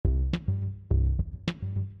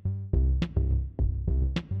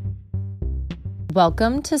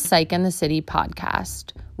Welcome to Psych and the City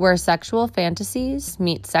podcast, where sexual fantasies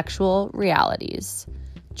meet sexual realities.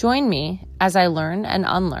 Join me as I learn and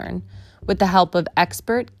unlearn with the help of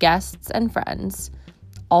expert guests and friends,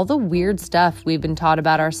 all the weird stuff we've been taught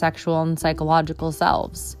about our sexual and psychological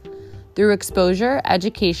selves. Through exposure,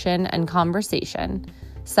 education, and conversation,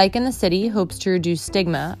 Psych and the City hopes to reduce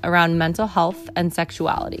stigma around mental health and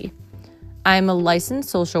sexuality. I am a licensed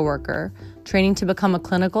social worker, training to become a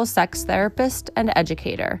clinical sex therapist and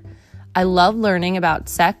educator. I love learning about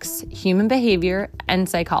sex, human behavior, and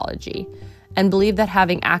psychology, and believe that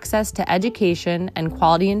having access to education and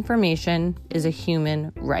quality information is a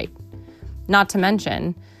human right. Not to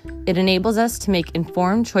mention, it enables us to make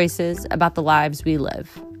informed choices about the lives we live.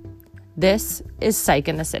 This is Psych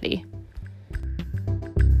in the City.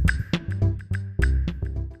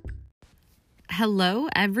 Hello,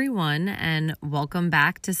 everyone, and welcome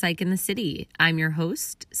back to Psych in the City. I'm your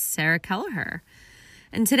host, Sarah Kelleher.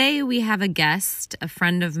 And today we have a guest, a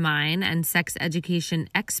friend of mine and sex education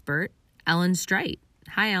expert, Ellen Streit.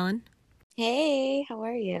 Hi, Ellen. Hey, how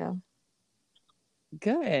are you?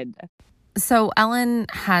 Good. So Ellen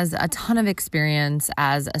has a ton of experience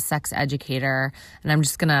as a sex educator, and I'm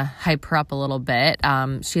just going to hype her up a little bit.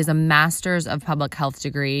 She has a master's of public health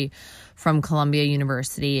degree from Columbia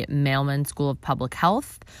University Mailman School of Public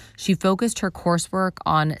Health. She focused her coursework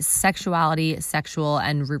on sexuality, sexual,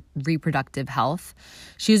 and reproductive health.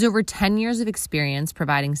 She has over 10 years of experience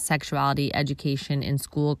providing sexuality education in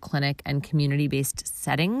school, clinic, and community-based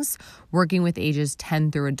settings, working with ages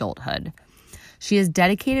 10 through adulthood. She has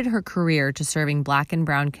dedicated her career to serving Black and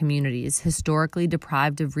Brown communities historically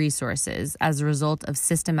deprived of resources as a result of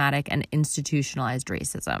systematic and institutionalized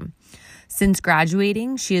racism. Since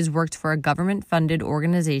graduating, she has worked for a government-funded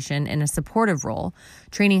organization in a supportive role,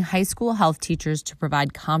 training high school health teachers to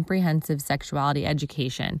provide comprehensive sexuality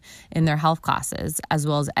education in their health classes, as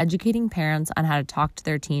well as educating parents on how to talk to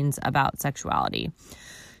their teens about sexuality.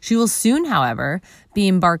 She will soon, however, be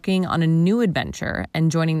embarking on a new adventure and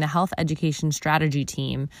joining the health education strategy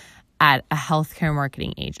team at a healthcare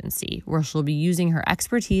marketing agency, where she'll be using her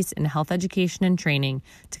expertise in health education and training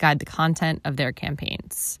to guide the content of their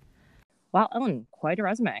campaigns. Wow, Ellen, quite a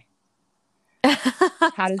resume.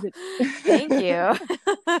 How does it... Thank you.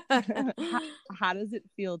 How does it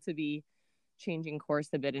feel to be changing course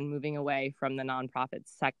a bit and moving away from the nonprofit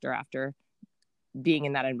sector after being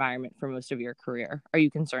in that environment for most of your career? Are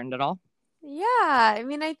you concerned at all? Yeah, I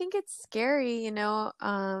mean, I think it's scary,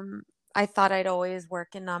 I thought I'd always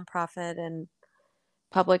work in nonprofit and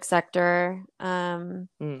public sector. And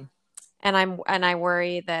I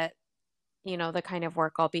worry that, the kind of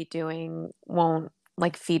work I'll be doing won't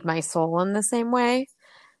feed my soul in the same way.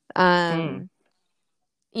 I'm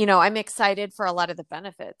excited for a lot of the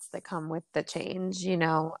benefits that come with the change.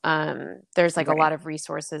 There's a lot of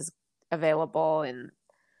resources available in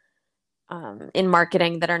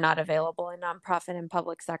marketing that are not available in nonprofit and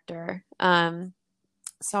public sector.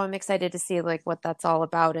 So I'm excited to see what that's all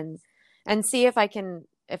about and see if I can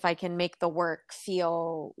make the work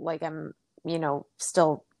feel like I'm,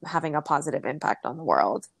 still having a positive impact on the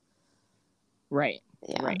world. Right.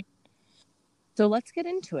 Yeah. Right. So let's get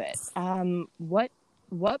into it.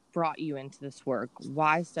 What brought you into this work?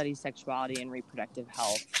 Why study sexuality and reproductive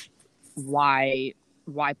health? Why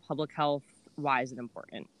public health? Why is it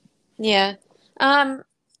important? Yeah.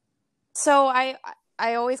 So I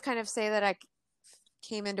always kind of say that I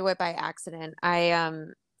came into it by accident.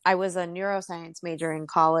 I was a neuroscience major in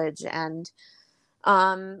college and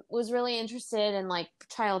was really interested in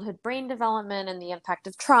childhood brain development and the impact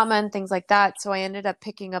of trauma and things like that. So I ended up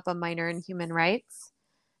picking up a minor in human rights,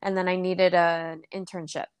 and then I needed an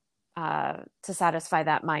internship to satisfy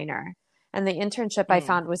that minor. And the internship I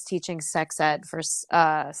found was teaching sex ed for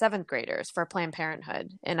seventh graders for Planned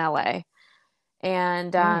Parenthood in LA.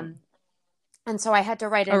 And so I had to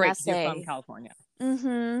write an essay. You're from California.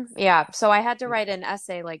 Mm-hmm. Yeah. So I had to write an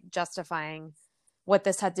essay justifying what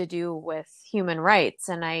this had to do with human rights.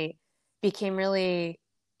 And I became really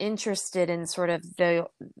interested in sort of the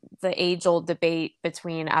age-old debate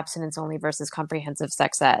between abstinence only versus comprehensive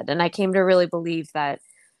sex ed. And I came to really believe that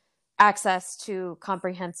access to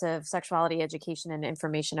comprehensive sexuality education and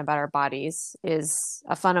information about our bodies is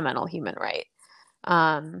a fundamental human right.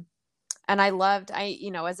 And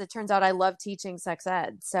as it turns out, I love teaching sex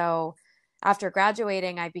ed. So after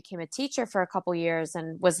graduating, I became a teacher for a couple years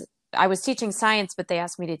and I was teaching science, but they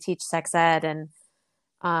asked me to teach sex ed. And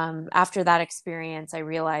after that experience, I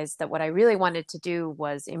realized that what I really wanted to do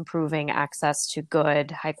was improving access to good,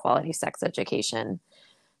 high quality sex education.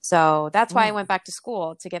 So that's why I went back to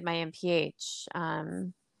school to get my MPH.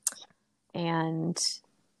 And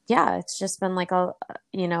yeah, it's just been like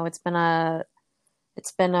it's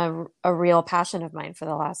been a real passion of mine for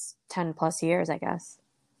the last 10 plus years, I guess.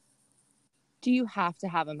 Do you have to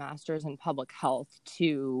have a master's in public health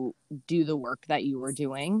to do the work that you were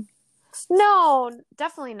doing? No,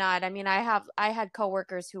 definitely not. I mean, I had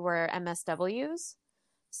coworkers who were MSWs.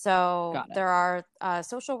 So Got it. there are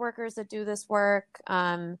social workers that do this work.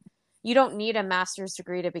 You don't need a master's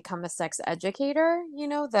degree to become a sex educator.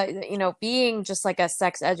 Being just like a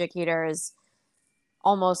sex educator is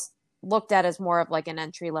almost looked at as more of like an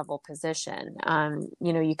entry level position.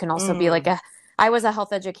 You can also be like I was a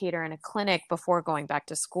health educator in a clinic before going back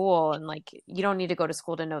to school, and like you don't need to go to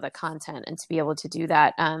school to know the content and to be able to do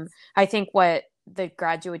that. I think what the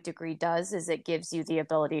graduate degree does is it gives you the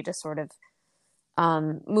ability to sort of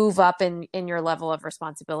move up in your level of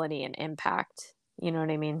responsibility and impact. You know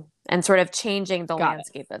what I mean? And sort of changing the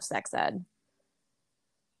landscape of sex ed.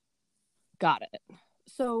 Got it.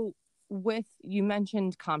 So you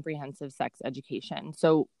mentioned comprehensive sex education.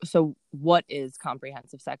 So what is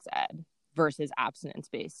comprehensive sex ed versus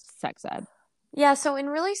abstinence-based sex ed? Yeah, so in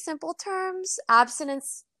really simple terms,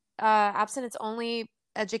 abstinence only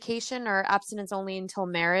education or abstinence only until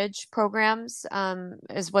marriage programs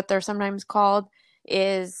is what they're sometimes called.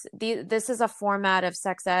 This is a format of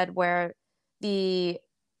sex ed where the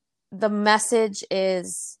the message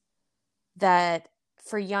is that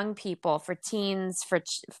for young people, for teens, for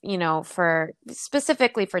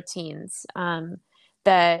specifically for teens,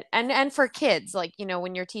 that and for kids, like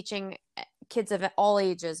when you're teaching kids of all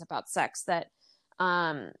ages about sex,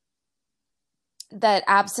 um, that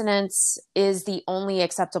abstinence is the only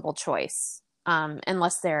acceptable choice,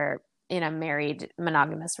 unless they're in a married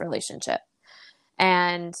monogamous relationship.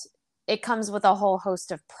 And it comes with a whole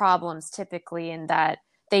host of problems, typically, in that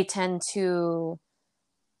they tend to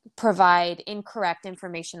provide incorrect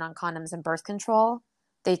information on condoms and birth control.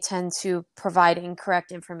 They tend to provide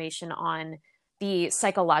incorrect information on the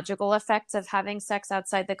psychological effects of having sex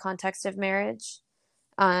outside the context of marriage.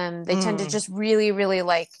 They tend to just really, really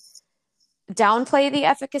like downplay the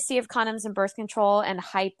efficacy of condoms and birth control and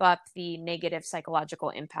hype up the negative psychological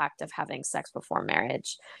impact of having sex before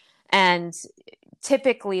marriage. And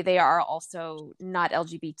typically they are also not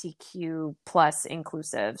LGBTQ plus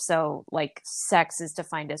inclusive. So like sex is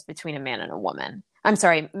defined as between a man and a woman. I'm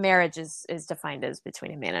sorry, marriage is defined as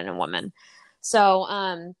between a man and a woman. So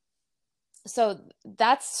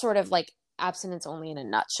that's sort of like abstinence only in a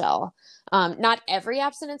nutshell. Not every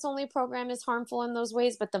abstinence only program is harmful in those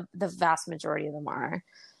ways, but the vast majority of them are.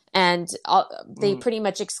 And they pretty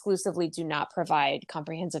much exclusively do not provide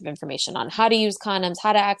comprehensive information on how to use condoms,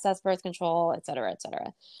 how to access birth control, et cetera, et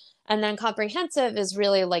cetera. And then comprehensive is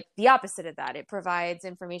really like the opposite of that. It provides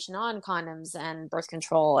information on condoms and birth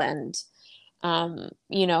control and,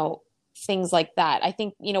 things like that. I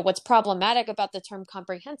think, what's problematic about the term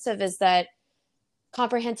comprehensive is that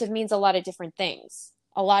comprehensive means a lot of different things.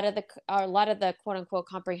 A lot of the quote unquote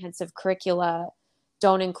comprehensive curricula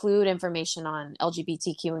don't include information on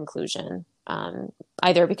LGBTQ inclusion,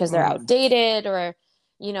 either because they're outdated or,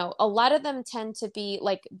 a lot of them tend to be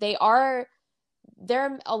like the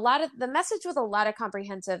message with a lot of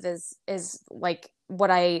comprehensive is like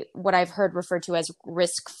what I've heard referred to as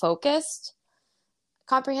risk focused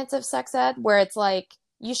comprehensive sex ed, where it's like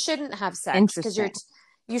you shouldn't have sex because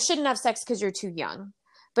you're too young.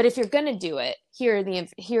 But if you're going to do it, here's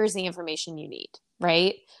the information you need,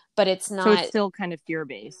 right? But it's not. So it's still kind of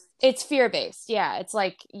fear-based. It's fear-based. Yeah. It's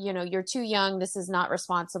like, you're too young. This is not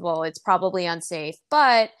responsible. It's probably unsafe,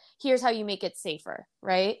 but here's how you make it safer,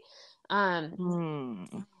 right?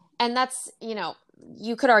 And that's,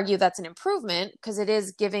 you could argue that's an improvement because it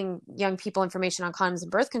is giving young people information on condoms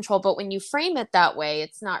and birth control. But when you frame it that way,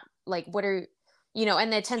 it's not like,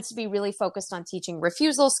 and it tends to be really focused on teaching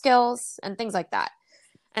refusal skills and things like that.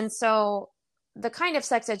 And so the kind of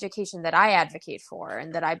sex education that I advocate for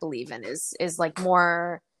and that I believe in is like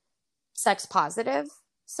more sex positive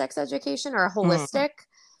sex education or holistic.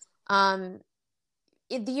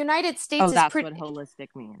 The United States that's what holistic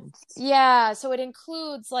means. Yeah, so it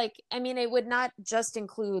includes it would not just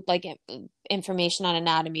include like information on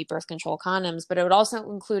anatomy, birth control, condoms, but it would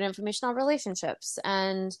also include information on relationships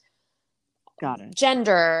and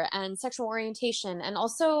gender and sexual orientation, and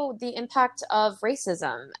also the impact of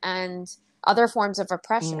racism and other forms of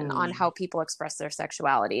oppression on how people express their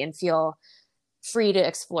sexuality and feel free to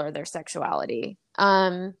explore their sexuality.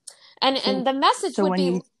 And the message would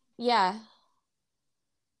be, yeah.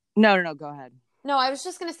 No, go ahead. No, I was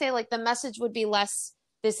just going to say, like, the message would be less,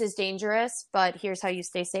 this is dangerous, but here's how you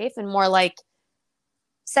stay safe, and more like,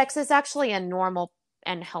 sex is actually a normal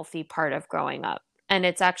and healthy part of growing up. And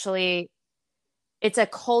it's actually it's a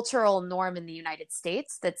cultural norm in the United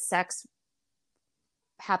States that sex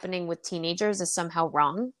happening with teenagers is somehow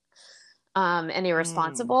wrong, and Mm.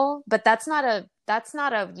 irresponsible. But that's not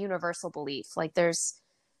a universal belief. Like there's,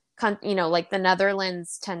 you know, like the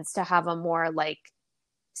Netherlands tends to have a more like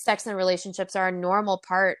sex and relationships are a normal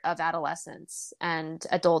part of adolescence, and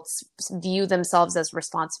adults view themselves as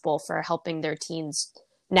responsible for helping their teens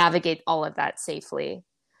navigate all of that safely.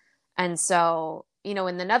 And so, you know,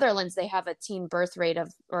 in the Netherlands, they have a teen birth rate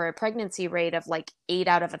of, or a pregnancy rate of like 8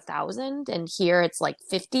 out of 1,000. And here it's like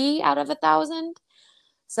 50 out of 1,000.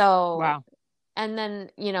 So, Wow. and then,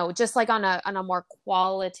 you know, just like on a more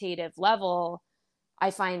qualitative level, I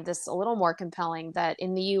find this a little more compelling that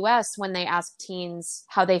in the US, when they ask teens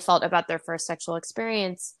how they felt about their first sexual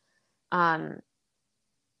experience, um,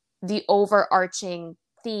 the overarching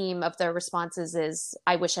theme of their responses is,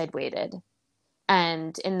 I wish I'd waited.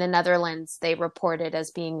 And in the Netherlands, they report it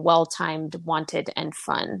as being well timed, wanted, and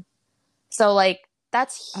fun. So, like,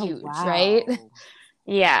 that's Oh, huge, right? wow.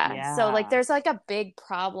 Yeah. So, like, Yeah. there's like a big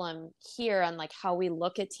problem here on like how we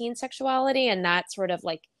look at teen sexuality, and that sort of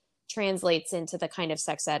like translates into the kind of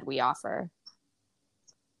sex ed we offer.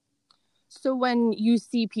 So when you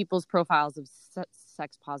see people's profiles of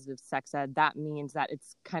sex positive sex ed, that means that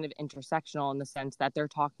it's kind of intersectional in the sense that they're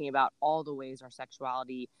talking about all the ways our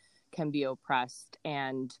sexuality can be oppressed,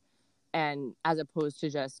 and as opposed to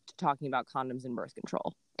just talking about condoms and birth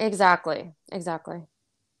control. Exactly. Exactly.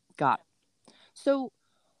 Got it. So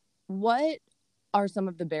what are some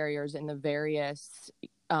of the barriers in the various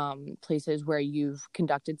places where you've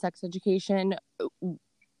conducted sex education?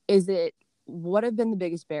 What have been the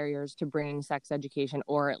biggest barriers to bringing sex education,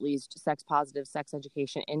 or at least sex positive sex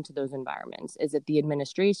education, into those environments? Is it the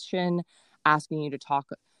administration asking you to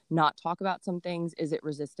not talk about some things? Is it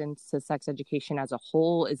resistance to sex education as a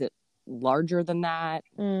whole? Is it larger than that?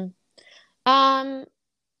 Mm. Um,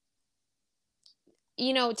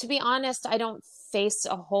 you know, to be honest, I don't face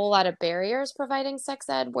a whole lot of barriers providing sex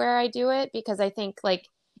ed where I do it, because I think like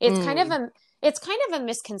it's kind of Mm. a it's kind of a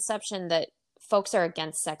misconception that folks are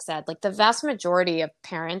against sex ed. Like the vast majority of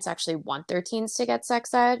parents actually want their teens to get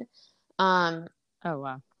sex ed. Um, Oh,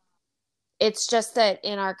 wow. it's just that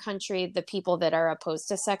in our country, the people that are opposed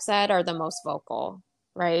to sex ed are the most vocal,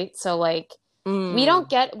 right? So like Mm. we don't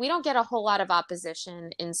get a whole lot of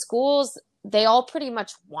opposition in schools. They all pretty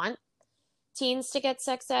much want teens to get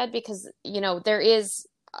sex ed because, you know, there is,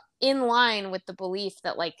 in line with the belief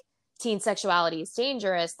that like teen sexuality is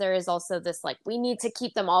dangerous, there is also this like we need to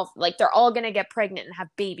keep them all, like they're all going to get pregnant and have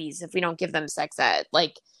babies if we don't give them sex ed.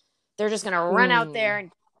 Like they're just going to run out there Mm.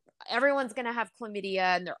 and everyone's going to have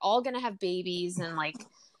chlamydia and they're all going to have babies, and like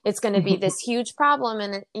it's going to be this huge problem.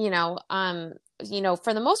 And you know,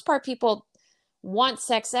 for the most part people want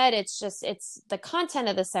sex ed. It's just it's the content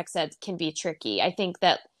of the sex ed can be tricky. I think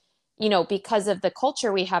that, you know, because of the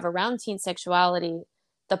culture we have around teen sexuality,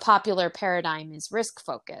 the popular paradigm is risk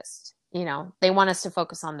focused. You know, they want us to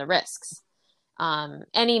focus on the risks.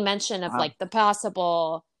 Any mention of Wow. like the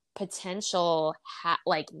possible potential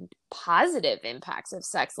like positive impacts of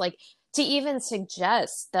sex, like to even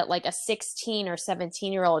suggest that like a 16 or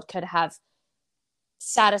 17-year-old could have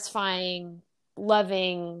satisfying,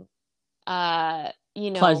 loving,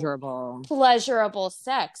 you know, Pleasurable. pleasurable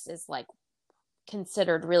sex is like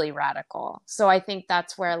considered really radical. So I think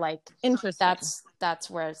that's where like Interesting. that's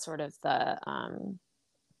where sort of the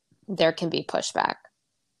there can be pushback.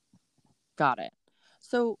 Got it.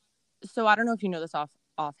 So, so I don't know if you know this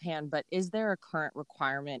offhand, but is there a current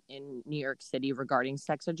requirement in New York City regarding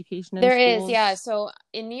sex education in There is, yeah. schools? So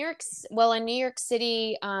in New York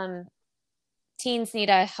City, teens need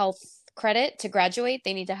a health credit to graduate.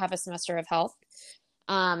 They need to have a semester of health.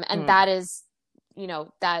 And Mm. that is, you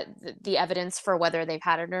know, that the evidence for whether they've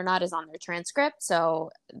had it or not is on their transcript.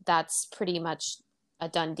 So that's pretty much a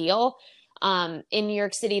done deal. In New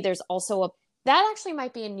York City, there's also that actually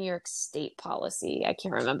might be a New York State policy. I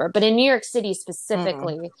can't remember. But in New York City Mm.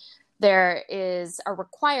 specifically, there is a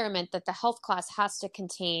requirement that the health class has to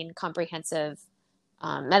contain comprehensive,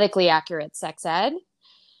 medically accurate sex ed.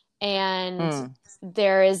 And Mm.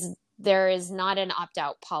 there is not an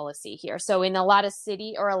opt-out policy here. So in a lot of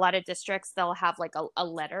city or a lot of districts, they'll have like a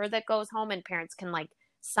letter that goes home and parents can like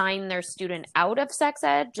sign their student out of sex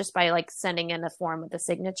ed just by like sending in a form with a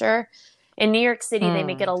signature. In New York City, they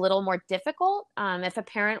make it Mm. a little more difficult. If a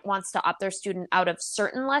parent wants to opt their student out of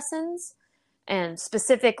certain lessons, and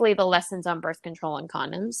specifically the lessons on birth control and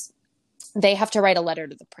condoms, they have to write a letter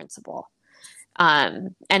to the principal.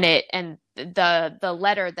 And the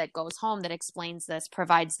letter that goes home that explains this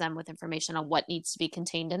provides them with information on what needs to be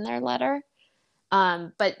contained in their letter.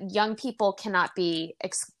 But young people cannot be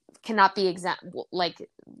cannot be exempt. Like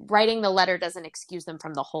writing the letter doesn't excuse them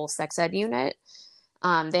from the whole sex ed unit.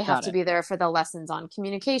 They have to be there for the lessons on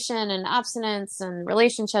communication and abstinence and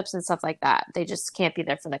relationships and stuff like that. They just can't be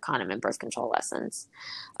there for the condom and birth control lessons.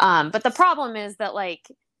 But the problem is that like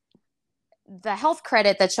the health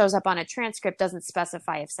credit that shows up on a transcript doesn't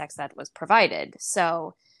specify if sex ed was provided.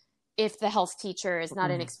 So if the health teacher is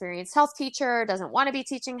not an experienced health teacher, doesn't want to be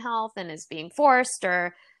teaching health and is being forced,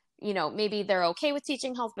 or, you know, maybe they're okay with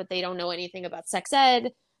teaching health, but they don't know anything about sex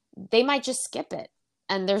ed, they might just skip it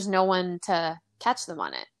and there's no one to catch them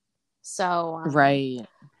on it. So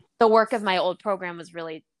the work of my old program was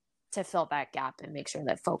really to fill that gap and make sure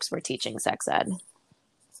that folks were teaching sex ed.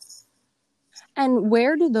 And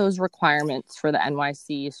where do those requirements for the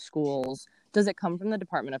NYC schools, does it come from the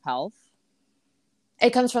Department of Health?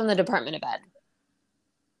 It comes from the Department of Ed.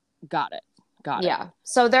 Got it. Yeah.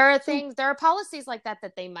 So there are policies like that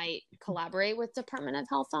they might collaborate with Department of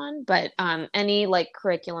Health on, but any like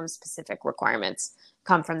curriculum specific requirements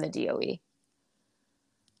come from the DOE.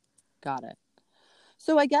 Got it.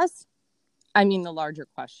 So I guess, I mean, the larger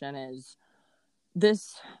question is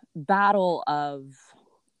this battle of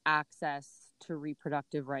access to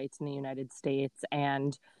reproductive rights in the United States,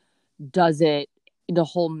 and does it, the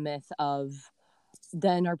whole myth of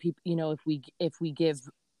then are people, you know, if we give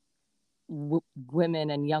women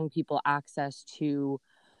and young people access to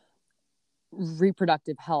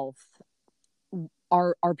reproductive health,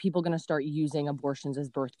 are people going to start using abortions as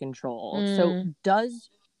birth control? So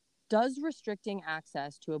does restricting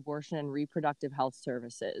access to abortion and reproductive health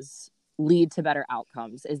services lead to better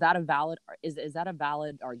outcomes? Is that a valid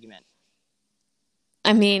argument?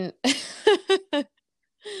 I mean,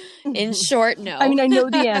 in short, no. I mean, I know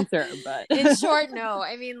the answer, but in short, no.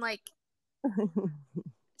 I mean, like,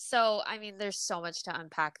 so, I mean, there's so much to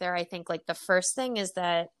unpack there. I think like the first thing is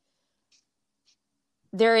that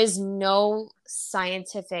there is no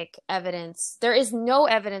scientific evidence. There is no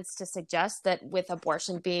evidence to suggest that with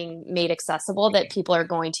abortion being made accessible, that people are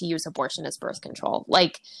going to use abortion as birth control.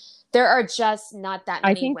 Like, there are just not that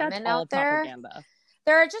many women out there. Propaganda.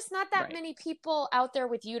 There are just not that many people out there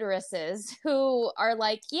with uteruses who are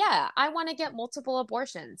like, yeah, I want to get multiple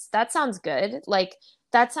abortions. That sounds good. Like,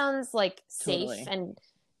 that sounds like safe and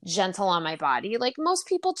gentle on my body. Like, most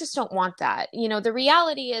people just don't want that. You know, the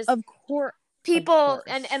reality is, of course, people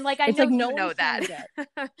and like I know, like no, you know that.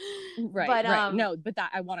 Right. No, but that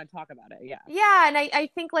I want to talk about it. Yeah. And I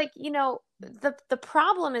think like, you know, the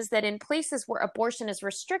problem is that in places where abortion is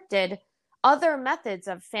restricted, other methods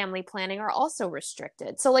of family planning are also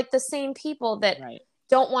restricted. So like the same people that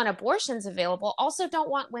don't want abortions available also don't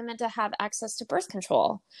want women to have access to birth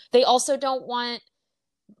control. They also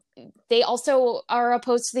are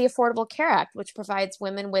opposed to the Affordable Care Act, which provides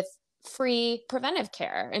women with free preventive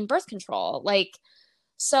care and birth control. Like,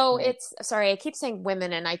 so it's, sorry, I keep saying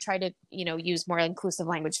women and I try to, you know, use more inclusive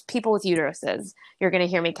language. People with uteruses, you're going to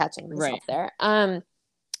hear me catching myself there.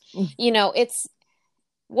 You know, it's,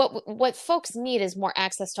 what folks need is more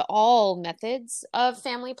access to all methods of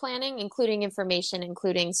family planning, including information,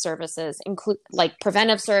 including services, like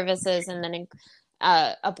preventive services, and then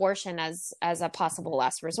abortion as a possible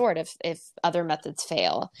last resort if other methods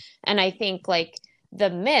fail. And I think like the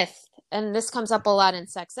myth, and this comes up a lot in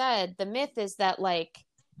sex ed, the myth is that like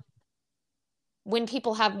when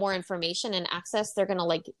people have more information and access, they're going to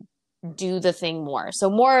like do the thing more. So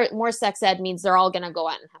more sex ed means they're all going to go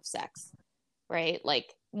out and have sex, right?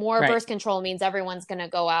 Like more birth control means everyone's going to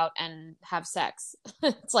go out and have sex.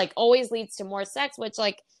 It's like always leads to more sex, which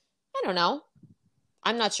like, I don't know.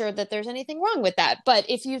 I'm not sure that there's anything wrong with that. But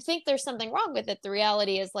if you think there's something wrong with it, the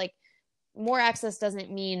reality is like more access doesn't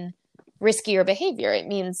mean riskier behavior. It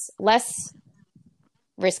means less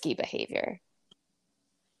risky behavior.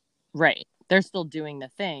 Right. They're still doing the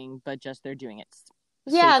thing, but just they're doing it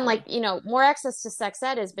Yeah, and like, you know, more access to sex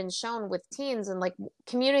ed has been shown with teens, and like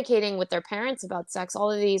communicating with their parents about sex.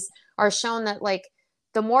 All of these are shown that like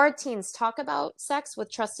the more teens talk about sex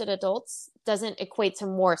with trusted adults doesn't equate to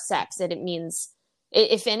more sex. It means,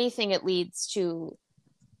 if anything, it leads to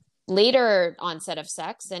later onset of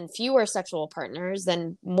sex and fewer sexual partners,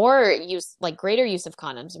 and more use, like greater use of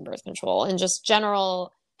condoms and birth control, and just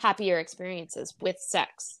general happier experiences with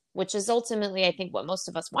sex, which is ultimately, I think, what most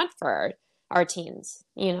of us want for our teens,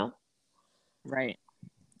 you know? Right.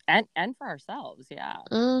 And for ourselves. Yeah.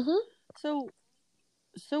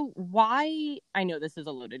 So why, I know this is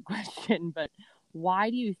a loaded question, but why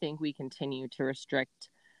do you think we continue to restrict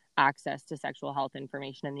access to sexual health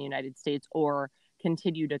information in the United States, or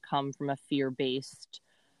continue to come from a fear-based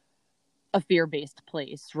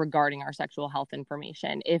place regarding our sexual health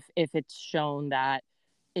information if it's shown that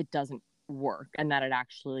it doesn't work and that it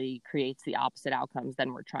actually creates the opposite outcomes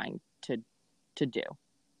than we're trying to do?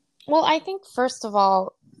 Well, I think first of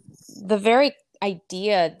all, the very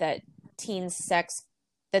idea that teen sex,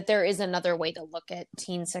 that there is another way to look at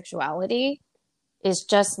teen sexuality is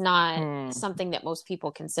just not something that most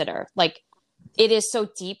people consider. Like, it is so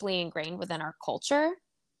deeply ingrained within our culture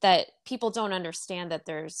that people don't understand that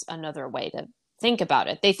there's another way to think about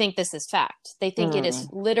it. They think this is fact. They think it is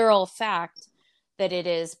literal fact that it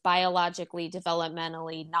is biologically,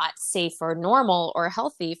 developmentally not safe or normal or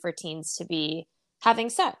healthy for teens to be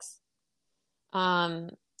having sex.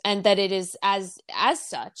 And that it is as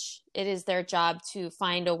such, it is their job to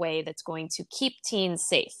find a way that's going to keep teens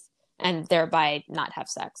safe and thereby not have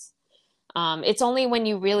sex. It's only when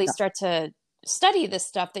you really start to study this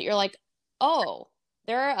stuff that you're like, oh,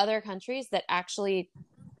 there are other countries that actually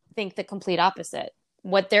think the complete opposite.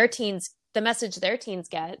 What their teens, the message their teens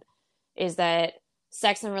get is that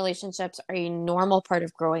sex and relationships are a normal part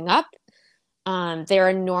of growing up. They're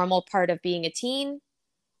a normal part of being a teen.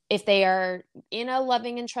 If they are in a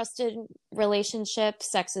loving and trusted relationship,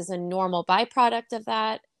 sex is a normal byproduct of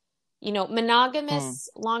that. You know, monogamous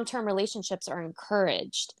long-term relationships are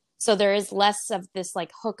encouraged. So there is less of this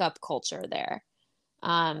like hookup culture there.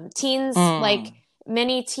 Teens, like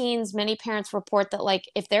many teens, many parents report that like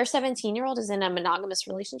if their 17-year-old is in a monogamous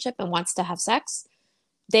relationship and wants to have sex,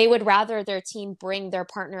 they would rather their teen bring their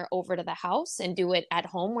partner over to the house and do it at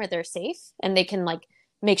home where they're safe and they can like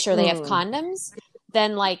make sure they have condoms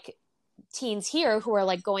than like teens here who are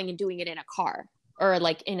like going and doing it in a car or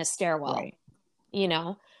like in a stairwell, you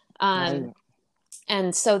know?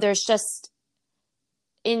 And so there's just,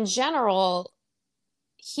 in general,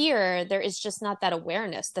 here, there is just not that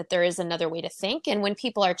awareness that there is another way to think. And when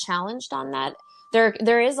people are challenged on that,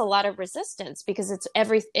 there is a lot of resistance because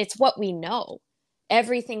it's what we know.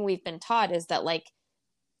 Everything we've been taught is that like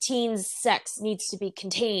teens sex needs to be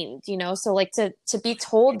contained, you know? So like to be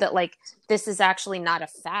told that like, this is actually not a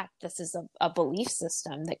fact, this is a belief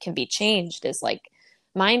system that can be changed is like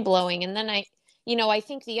mind blowing. And then I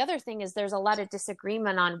think the other thing is there's a lot of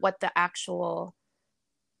disagreement on what the actual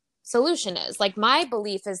solution is. Like my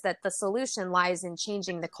belief is that the solution lies in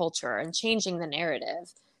changing the culture and changing the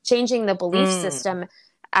narrative, changing the belief system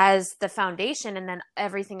as the foundation, and then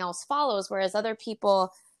everything else follows. Whereas other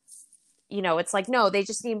people, you know, it's like, no,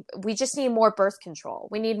 we just need more birth control.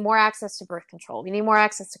 We need more access to birth control. We need more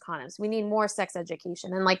access to condoms. We need more sex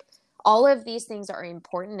education. And like all of these things are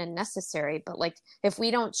important and necessary. But like, if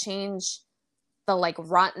we don't change the like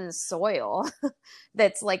rotten soil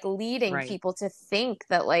that's like leading people to think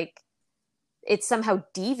that like it's somehow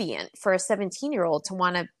deviant for a 17-year-old to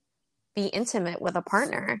want to be intimate with a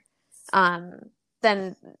partner,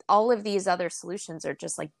 then all of these other solutions are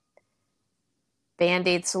just like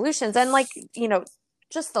Band-Aid solutions. And like, you know,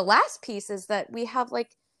 just the last piece is that we have like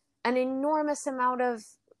an enormous amount of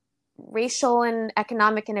racial and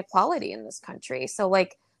economic inequality in this country. So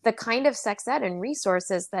like the kind of sex ed and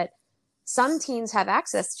resources that some teens have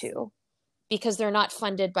access to because they're not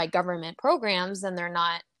funded by government programs and they're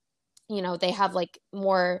not, you know, they have like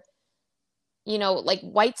more, you know, like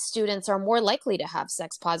white students are more likely to have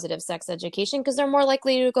sex positive sex education because they're more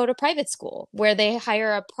likely to go to private school where they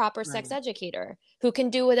hire a proper sex educator who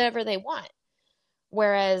can do whatever they want.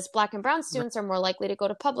 Whereas Black and brown students are more likely to go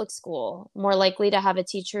to public school, more likely to have a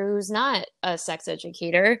teacher who's not a sex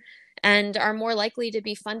educator, and are more likely to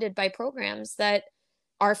be funded by programs that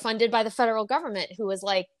are funded by the federal government, who is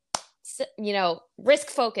like, you know, risk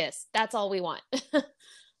focused. That's all we want.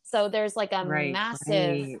 So there's like a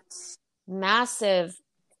massive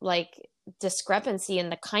like discrepancy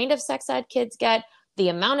in the kind of sex ed kids get, the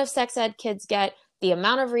amount of sex ed kids get, the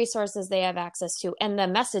amount of resources they have access to, and the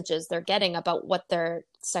messages they're getting about what their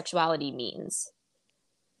sexuality means.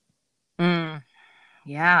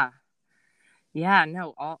 Yeah.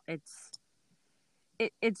 No,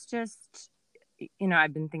 it's just, you know,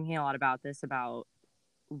 I've been thinking a lot about this, about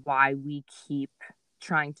why we keep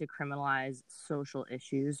trying to criminalize social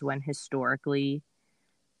issues when historically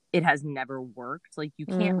it has never worked. Like you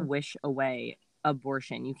can't wish away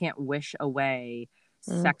abortion. You can't wish away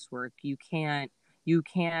sex work. You can't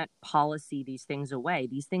policy these things away.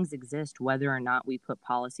 These things exist whether or not we put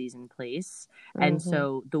policies in place. And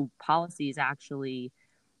so the policies actually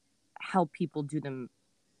help people do them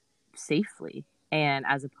safely, and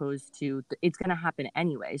as opposed to it's going to happen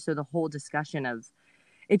anyway. So the whole discussion of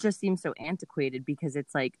it just seems so antiquated because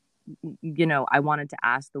it's like, you know, I wanted to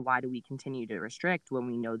ask why do we continue to restrict when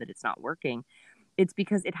we know that it's not working? It's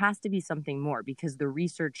because it has to be something more, because the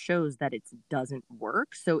research shows that it doesn't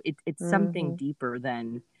work. So it's something deeper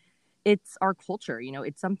than, it's our culture, you know,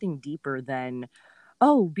 it's something deeper than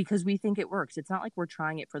oh, because we think it works. It's not like we're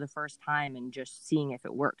trying it for the first time and just seeing if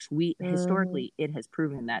it works. Historically, it has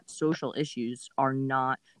proven that social issues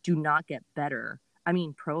do not get better. I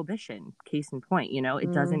mean, prohibition, case in point,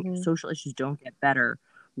 it doesn't, social issues don't get better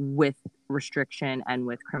with restriction and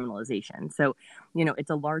with criminalization. So, it's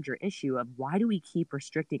a larger issue of why do we keep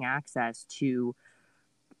restricting access to,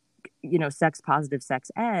 sex positive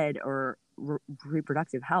sex ed or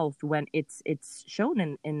reproductive health when it's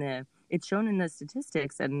shown in the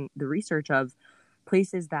statistics and the research of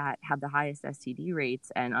places that have the highest STD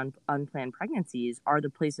rates and unplanned pregnancies are the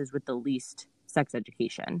places with the least sex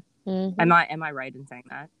education. Am I right in saying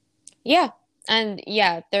that? Yeah. And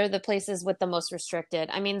yeah, they're the places with the most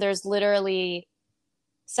restricted. I mean, there's literally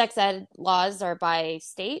sex ed laws are by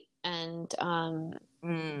state and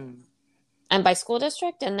by school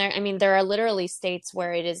district. And there are literally states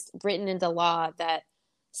where it is written into law that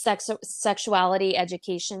sexuality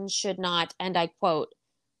education should not, and I quote,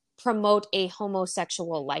 promote a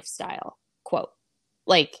homosexual lifestyle, quote.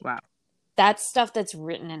 Like, wow. That's stuff that's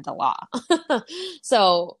written into law.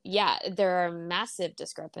 So yeah, there are massive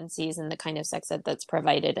discrepancies in the kind of sex ed that's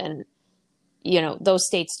provided. And, those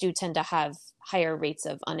states do tend to have higher rates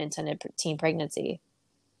of unintended teen pregnancy.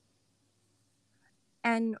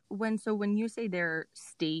 And when you say they're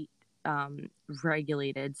state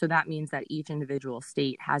regulated, so that means that each individual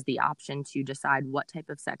state has the option to decide what type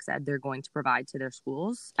of sex ed they're going to provide to their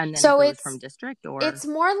schools, and then so it goes from district, or it's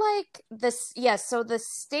more like this. Yes, so the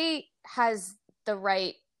state has the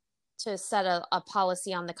right to set a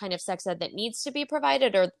policy on the kind of sex ed that needs to be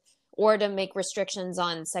provided, or to make restrictions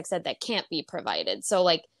on sex ed that can't be provided. So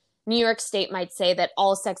like New York State might say that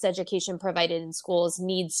all sex education provided in schools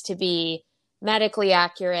needs to be medically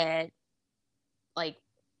accurate, like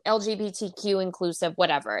LGBTQ inclusive,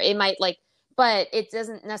 whatever. It might but it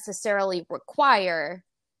doesn't necessarily require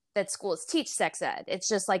that schools teach sex ed. It's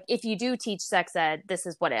just like, if you do teach sex ed, this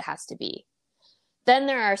is what it has to be. Then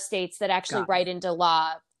there are states that actually write into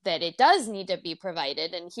law that it does need to be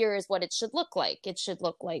provided, and here is what it should look like. It should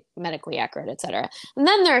look like medically accurate, et cetera. And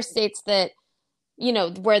then there are states that,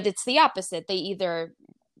 where it's the opposite. They either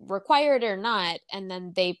require it or not, and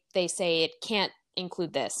then they say it can't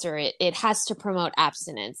include this, or it has to promote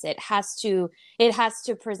abstinence. It has to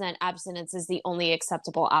present abstinence as the only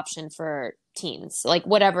acceptable option for teens, like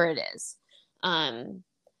whatever it is. And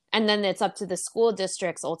then it's up to the school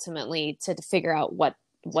districts ultimately to figure out what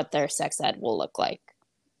their sex ed will look like.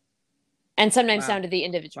 And sometimes down to the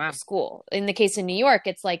individual school. In the case of New York,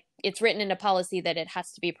 it's like, it's written into policy that it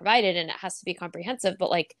has to be provided and it has to be comprehensive, but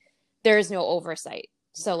like there is no oversight.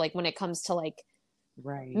 So like when it comes to like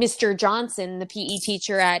Mr. Johnson, the PE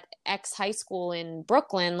teacher at X high school in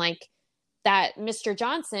Brooklyn, like that Mr.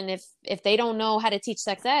 Johnson, if they don't know how to teach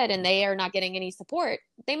sex ed and they are not getting any support,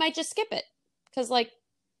 they might just skip it. Cause like,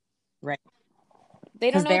 they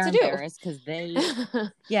don't know what to do.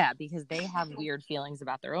 Because they have weird feelings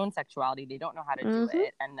about their own sexuality. They don't know how to do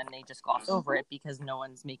it. And then they just gloss over it because no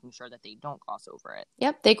one's making sure that they don't gloss over it.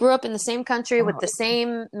 Yep. They grew up in the same country with the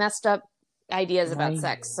same messed up ideas about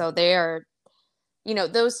sex. So they are,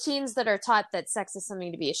 those teens that are taught that sex is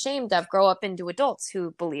something to be ashamed of grow up into adults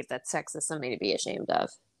who believe that sex is something to be ashamed of.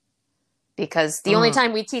 Because the only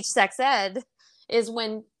time we teach sex ed is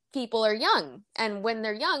when people are young, and when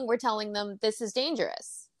they're young, we're telling them this is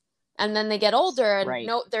dangerous, and then they get older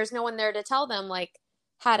and there's no one there to tell them like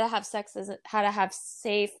how to have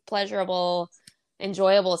safe, pleasurable,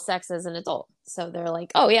 enjoyable sex as an adult. So they're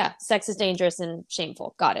like, oh yeah, sex is dangerous and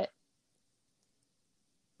shameful. Got it.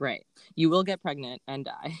 Right. You will get pregnant and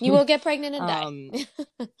die. You will get pregnant and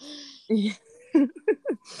die.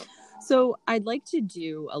 So I'd like to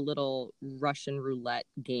do a little Russian roulette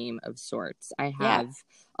game of sorts. I have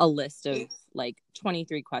a list of like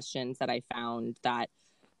 23 questions that I found that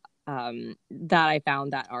are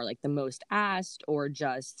like the most asked, or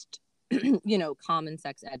just, common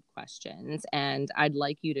sex ed questions. And I'd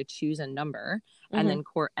like you to choose a number and then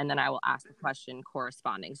I will ask the question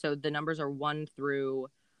corresponding. So the numbers are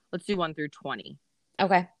let's do 1 through 20.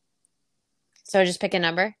 Okay. So just pick a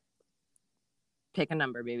number. Pick a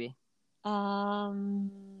number, baby. 7.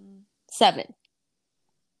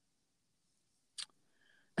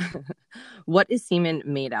 What is semen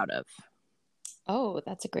made out of? Oh,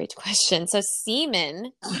 that's a great question. So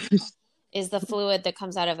semen is the fluid that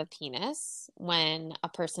comes out of a penis when a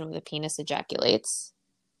person with a penis ejaculates.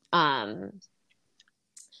 And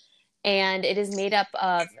it is made up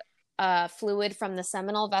of fluid from the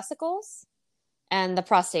seminal vesicles and the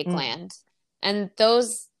prostate gland. And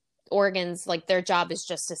those organs, like their job is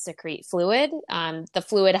just to secrete fluid. The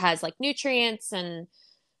fluid has like nutrients and,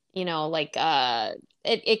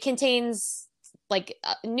 it contains like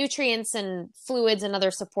nutrients and fluids and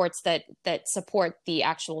other supports that support the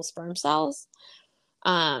actual sperm cells,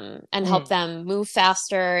 and help them move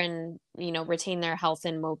faster and, you know, retain their health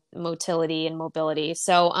and motility and mobility.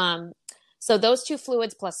 So so those two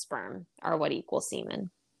fluids plus sperm are what equals semen.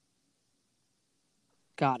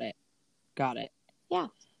 Got it. Yeah.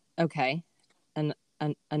 Okay. And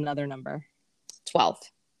another number. 12.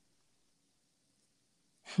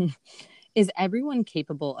 Is everyone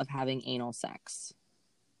capable of having anal sex?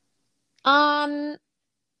 You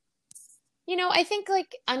know, I think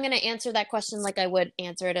like I'm going to answer that question like I would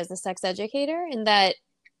answer it as a sex educator, in that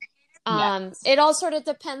it all sort of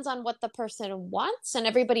depends on what the person wants, and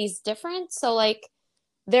everybody's different. So like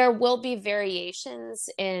there will be variations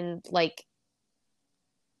in like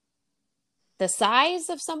the size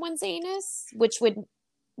of someone's anus, which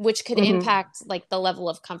could impact like the level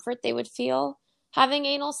of comfort they would feel having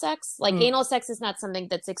anal sex. Like anal sex is not something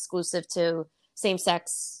that's exclusive to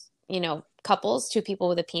same-sex, you know, couples, two people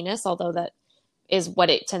with a penis, although that is what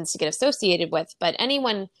it tends to get associated with. But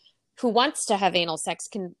anyone who wants to have anal sex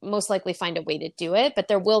can most likely find a way to do it, but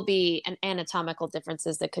there will be an anatomical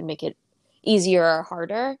differences that could make it easier or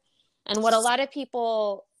harder. And what a lot of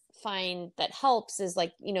people find that helps is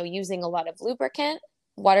like, you know, using a lot of lubricant,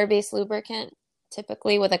 water-based lubricant,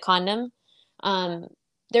 typically with a condom.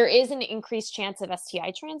 There is an increased chance of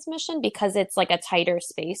STI transmission because it's like a tighter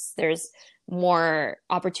space. There's more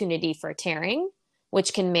opportunity for tearing,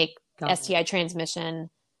 which can make STI transmission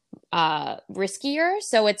riskier.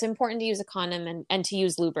 So it's important to use a condom and to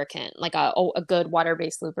use lubricant, like a good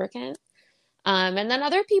water-based lubricant. And then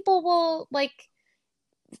other people will like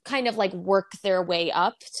kind of like work their way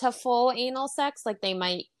up to full anal sex. Like they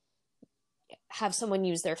might have someone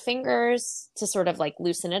use their fingers to sort of like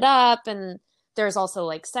loosen it up. And there's also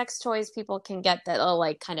like sex toys people can get that'll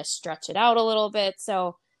like kind of stretch it out a little bit.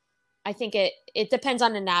 So I think it depends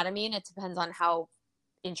on anatomy, and it depends on how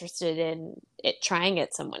interested in it trying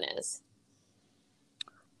it someone is.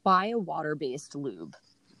 Why a water-based lube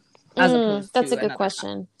as opposed that's to a good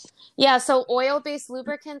question. Yeah, so oil-based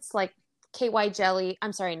lubricants like KY jelly,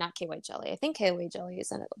 I'm sorry, not KY jelly. I think KY jelly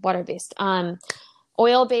is water-based.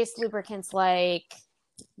 Oil-based lubricants like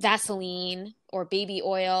Vaseline or baby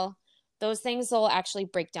oil, those things will actually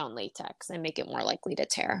break down latex and make it more likely to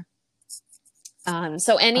tear.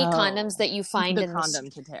 So any condoms that you find the condom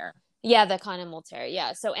to tear. Yeah, the condom will tear.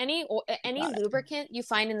 Yeah. So any lubricant you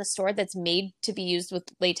find in the store that's made to be used with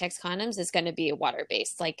latex condoms is going to be a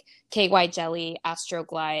water-based, like KY jelly,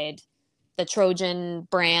 Astroglide, the Trojan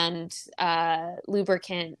brand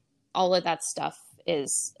lubricant. All of that stuff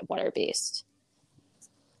is water-based.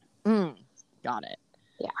 Got it.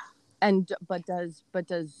 Yeah. And but does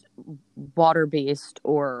water-based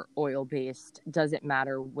or oil-based, does it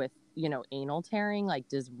matter with, you know, anal tearing? Like,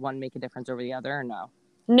 does one make a difference over the other or no?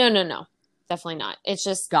 No. Definitely not. It's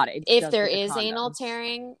just if there is anal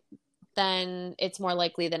tearing, then it's more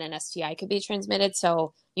likely that an STI could be transmitted.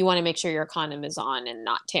 So you want to make sure your condom is on and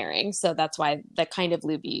not tearing. So that's why the kind of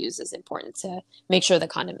lube you use is important to make sure the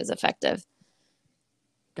condom is effective.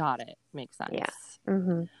 Got it. Makes sense. Yeah.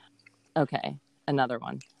 Mm-hmm. Okay. Another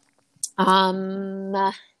one.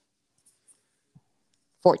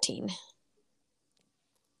 14.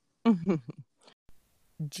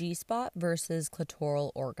 G-spot versus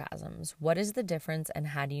clitoral orgasms. What is the difference, and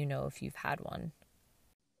how do you know if you've had one?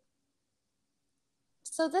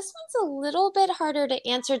 So this one's a little bit harder to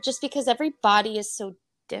answer just because every body is so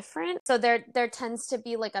different. So there tends to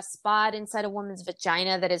be like a spot inside a woman's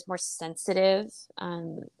vagina that is more sensitive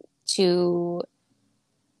to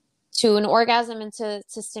an orgasm and to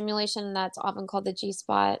stimulation. That's often called the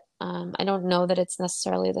G-spot. I don't know that it's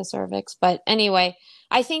necessarily the cervix, but anyway,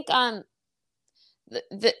 I think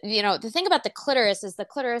the thing about the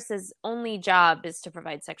clitoris's only job is to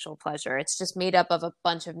provide sexual pleasure. It's just made up of a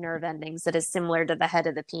bunch of nerve endings that is similar to the head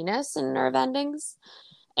of the penis and nerve endings.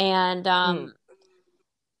 And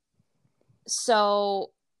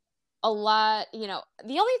so a lot, you know,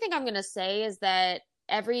 the only thing I'm going to say is that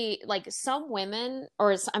some women,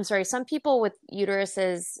 or I'm sorry, some people with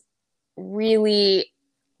uteruses really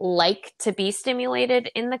like to be stimulated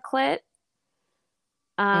in the clit.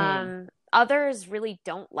 Others really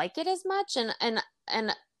don't like it as much,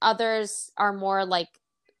 and others are more like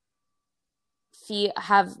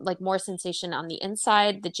have like more sensation on the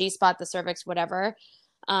inside, the G-spot, the cervix, whatever.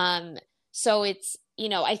 So it's, you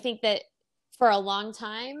know, I think that for a long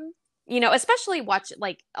time, you know, especially watch,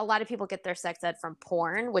 like a lot of people get their sex ed from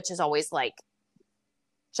porn, which is always like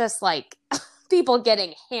just like people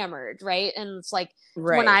getting hammered, right? And it's like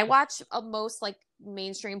when I watch most like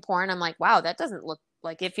mainstream porn, I'm like, wow, that doesn't look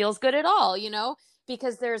like it feels good at all, you know?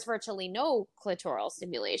 because there's virtually no clitoral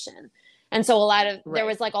stimulation. And so there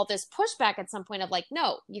was like all this pushback at some point of like,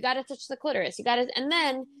 no, you got to touch the clitoris. And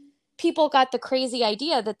then people got the crazy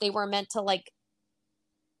idea that they were meant to like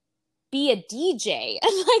be a DJ.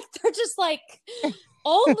 And like, they're just like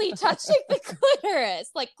only touching the clitoris,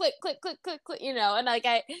 like click, click, click, click, click, you know, and like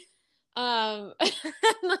like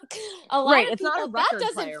a lot of people, that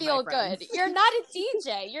doesn't feel good. You're not a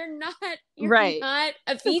DJ. You're not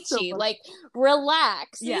Avicii. Like,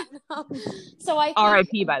 relax. Yeah. You know? So I think,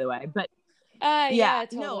 R.I.P. by the way, but yeah,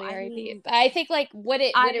 totally R.I.P. I think like what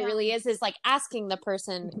it really is like asking the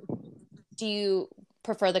person, do you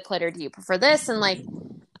prefer the clit or do you prefer this? And like,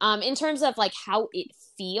 in terms of like how it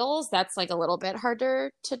feels, that's like a little bit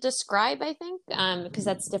harder to describe, I think, because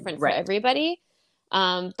that's different for everybody.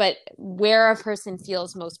 But where a person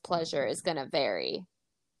feels most pleasure is going to vary.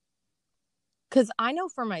 Because I know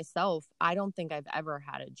for myself, I don't think I've ever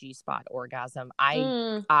had a G-spot orgasm.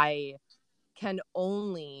 I can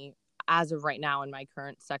only, as of right now in my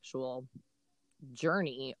current sexual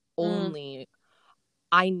journey,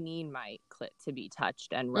 I need my clit to be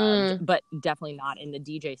touched and rubbed, but definitely not in the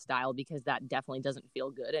DJ style, because that definitely doesn't feel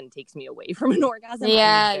good and takes me away from an orgasm.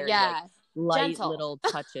 Yeah, like, light gentle. Little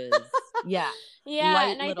touches.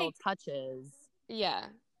 Light little touches. Yeah.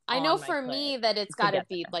 I know for me that it's got to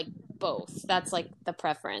be like both. That's like the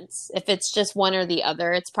preference. If it's just one or the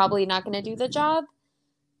other, it's probably not going to do the job.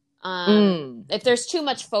 If there's too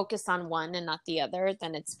much focus on one and not the other,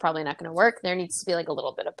 then it's probably not going to work. There needs to be like a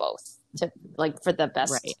little bit of both to like for the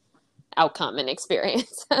best outcome and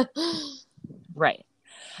experience. Right.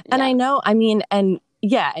 And I know, I mean, and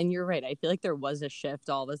you're right. I feel like there was a shift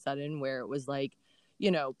all of a sudden where it was like,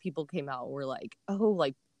 you know, people came out and were like, oh,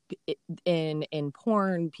 like in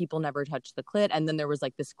porn, people never touch the clit. And then there was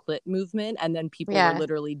like this clit movement. And then people were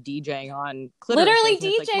literally DJing on clitorises. Literally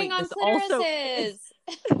DJing on clitorises.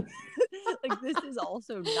 Like, this is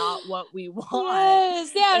also not what we want.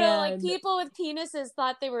 Yes. Yeah, no, like people with penises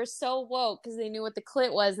thought they were so woke because they knew what the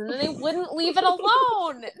clit was, and then they wouldn't leave it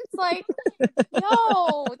alone. It's like,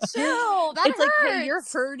 yo, chill. That hurts. Like, hey, you're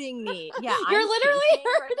hurting me. Yeah, you're literally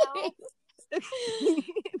hurting. Right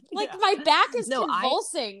like my back is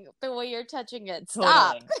convulsing the way you're touching it.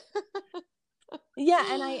 Stop.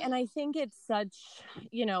 Totally. And I think it's such,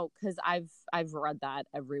 you know, because I've read that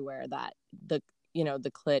everywhere that the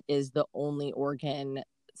clit is the only organ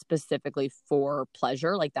specifically for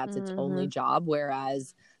pleasure, like that's its only job,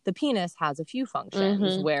 whereas the penis has a few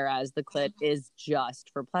functions, whereas the clit is just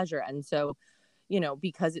for pleasure. And so, you know,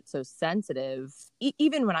 because it's so sensitive,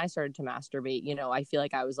 even when I started to masturbate, you know, I feel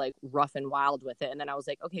like I was like rough and wild with it, and then I was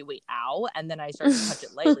like, okay, wait, ow, and then I started to touch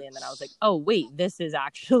it lightly, and then I was like, oh wait, this is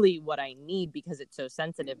actually what I need, because it's so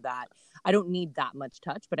sensitive that I don't need that much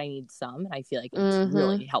touch, but I need some, and I feel like it's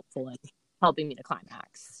really helpful in helping me to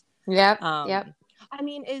climax. Yep. I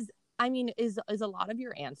mean, is a lot of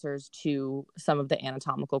your answers to some of the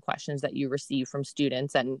anatomical questions that you receive from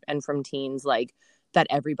students and from teens, like that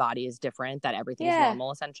everybody is different, that everything is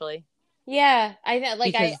normal, essentially? Yeah.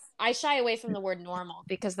 I shy away from the word normal,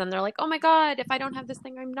 because then they're like, oh my God, if I don't have this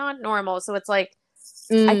thing, I'm not normal. So it's like,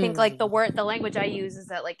 I think like the language I use is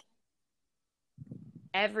that like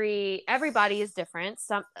everybody is different.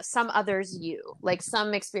 Some others like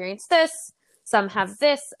some experience this, some have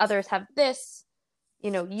this, others have this.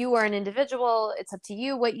 You know, you are an individual. It's up to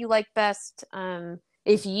you what you like best.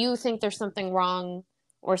 If you think there's something wrong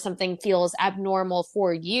or something feels abnormal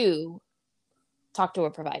for you, talk to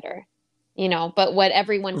a provider. You know, but what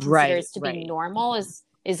everyone considers to be normal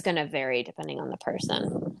is going to vary depending on the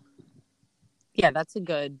person. Yeah, that's a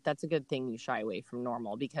good thing you shy away from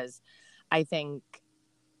normal, because I think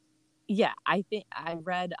I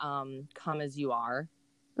read Come As You Are.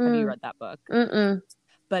 Have you read that book?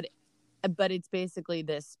 But it's basically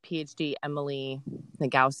this PhD, Emily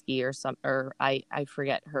Nagoski or I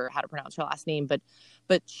forget how to pronounce her last name,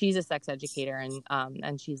 but she's a sex educator,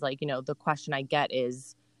 and she's like, you know, the question I get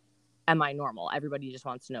is, am I normal? Everybody just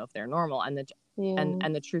wants to know if they're normal, and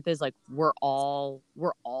the truth is, like, we're all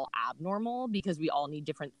abnormal, because we all need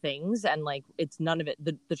different things, and like it's none of it.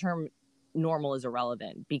 The term normal is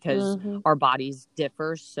irrelevant, because our bodies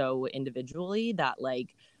differ so individually that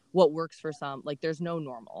like what works for some, like there's no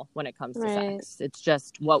normal when it comes to sex. It's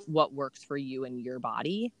just what works for you and your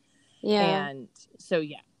body. And so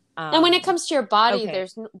and when it comes to your body,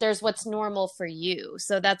 there's what's normal for you.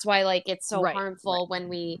 So that's why like it's so harmful when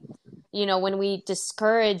we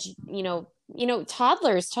discourage, you know,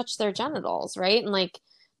 toddlers touch their genitals, right? And like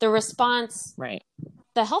the response,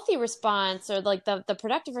 the healthy response, or like the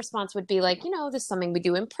productive response would be like, you know, this is something we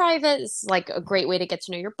do in private. It's like a great way to get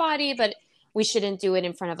to know your body, but we shouldn't do it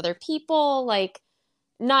in front of other people. Like,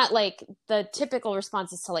 not like the typical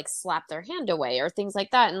response is to like slap their hand away or things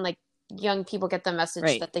like that. And like young people get the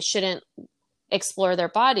message that they shouldn't explore their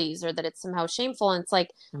bodies or that it's somehow shameful. And it's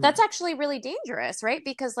like, that's actually really dangerous, right?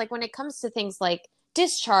 Because like when it comes to things like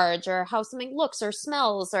discharge or how something looks or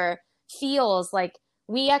smells or feels, like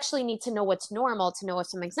we actually need to know what's normal to know if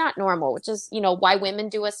something's not normal, which is, you know, why women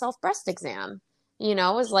do a self-breast exam, you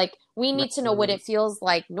know, is like, we need to know what it feels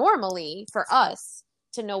like normally for us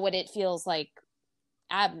to know what it feels like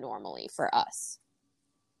abnormally for us.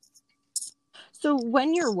 So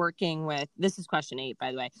when you're working with, this is question 8,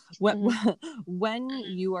 by the way, when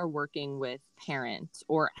you are working with parents,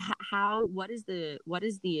 or what is the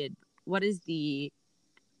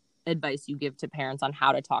advice you give to parents on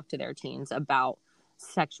how to talk to their teens about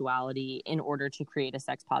sexuality in order to create a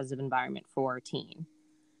sex positive environment for a teen?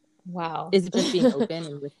 Wow. Is it just being open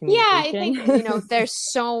and with communication? Yeah, I think, you know, there's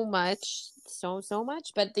so much,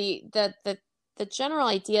 but the general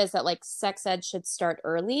idea is that like sex ed should start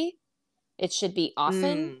early. It should be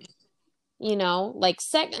often, you know, like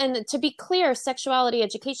and to be clear, sexuality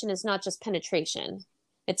education is not just penetration.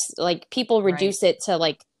 It's like people reduce it to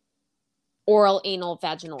like oral, anal,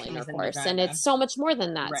 vaginal intercourse. And it's so much more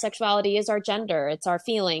than that. Sexuality is our gender. It's our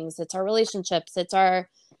feelings. It's our relationships. It's our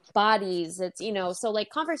bodies. It's, you know, so like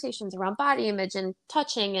conversations around body image and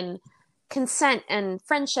touching and consent and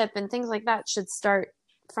friendship and things like that should start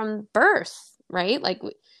from birth, right? Like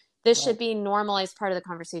this should be normalized part of the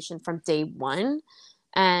conversation from day one.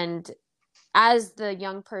 And as the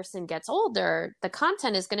young person gets older, the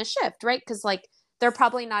content is going to shift, right? Because like they're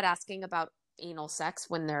probably not asking about anal sex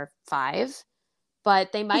when they're 5,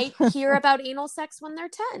 but they might hear about anal sex when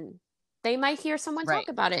they're 10. They might hear someone talk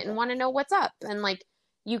about it and want to know what's up. And like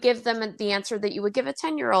you give them the answer that you would give a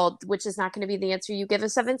 10-year-old, which is not going to be the answer you give a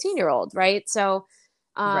 17-year-old, right? So,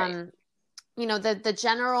 you know, the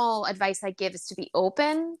general advice I give is to be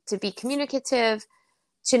open, to be communicative,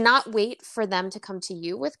 to not wait for them to come to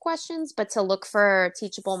you with questions, but to look for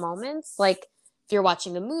teachable moments. Like if you're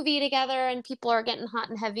watching a movie together and people are getting hot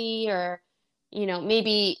and heavy, or, you know,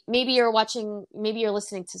 maybe you're listening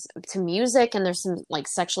to music and there's some like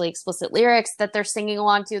sexually explicit lyrics that they're singing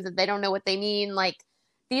along to that they don't know what they mean. Like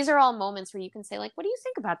these are all moments where you can say like, what do you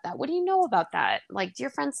think about that? What do you know about that? Like, do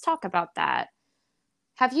your friends talk about that?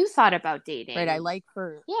 Have you thought about dating? Right.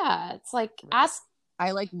 It's like ask.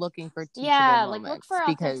 I like looking for teachable moments. Like look for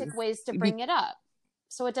authentic ways to bring it up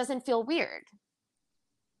so it doesn't feel weird.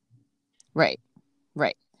 Right.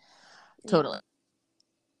 Totally.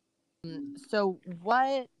 So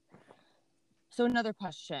another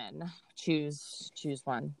question. Choose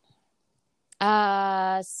one.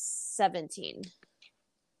 17.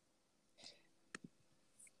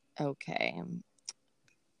 Okay.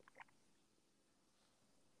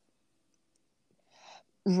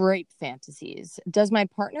 Rape fantasies. Does my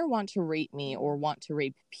partner want to rape me or want to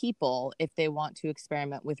rape people if they want to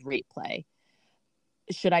experiment with rape play?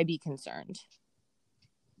 Should I be concerned?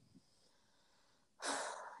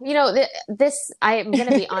 You know, I'm going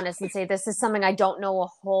to be honest and say this is something I don't know a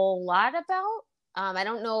whole lot about. I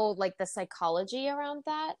don't know like the psychology around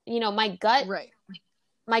that. You know, my gut,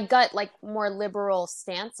 like more liberal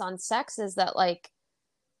stance on sex is that like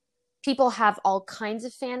people have all kinds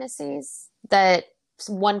of fantasies that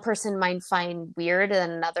one person might find weird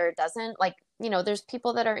and another doesn't. Like, you know, there's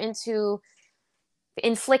people that are into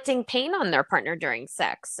inflicting pain on their partner during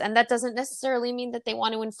sex, and that doesn't necessarily mean that they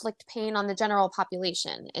want to inflict pain on the general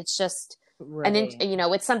population. It's just you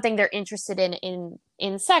know, it's something they're interested in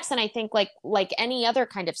sex. And I think like any other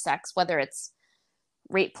kind of sex, whether it's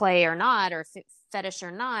rape play or not, or fetish or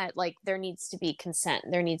not, like there needs to be consent.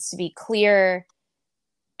 There needs to be clear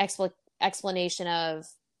explanation of,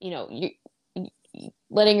 you know, you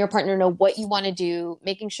letting your partner know what you want to do,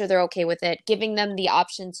 making sure they're okay with it, giving them the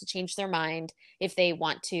option to change their mind if they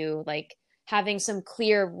want to, like having some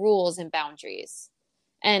clear rules and boundaries.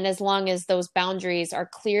 And as long as those boundaries are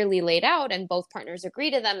clearly laid out and both partners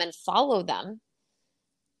agree to them and follow them,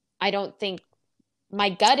 I don't think, my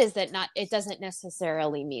gut is that it doesn't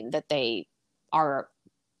necessarily mean that they are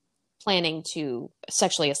planning to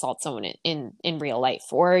sexually assault someone in real life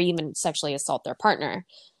or even sexually assault their partner.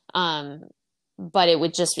 But it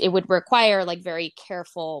would require like very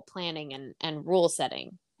careful planning and rule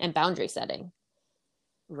setting and boundary setting.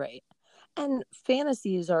 Right. And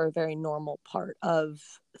fantasies are a very normal part of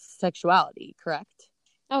sexuality, correct?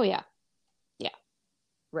 Oh, yeah. Yeah.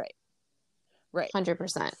 Right.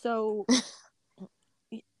 100%. So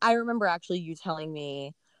I remember actually you telling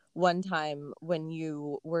me one time when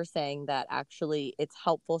you were saying that actually it's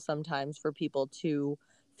helpful sometimes for people to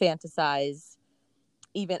fantasize.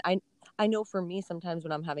 Even I I know for me, sometimes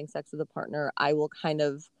when I'm having sex with a partner, I will kind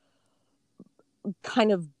of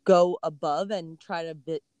go above and try to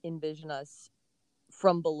envision us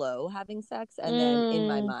from below having sex, and then in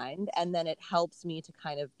my mind, and then it helps me to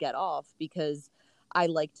kind of get off, because I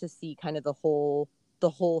like to see kind of the whole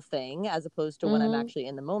thing, as opposed to when I'm actually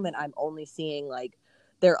in the moment, I'm only seeing like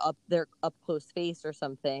their up close face or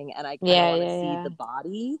something, and I kind of want to see the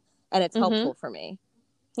body, and it's helpful for me.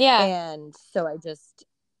 Yeah. And so I just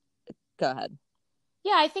go ahead.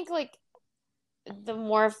 Yeah, I think like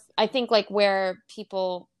I think like where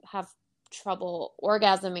people have trouble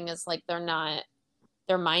orgasming is like their mind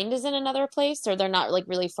is in another place, or they're not like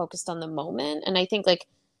really focused on the moment. And I think like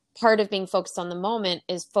part of being focused on the moment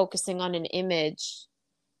is focusing on an image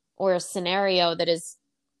or a scenario that is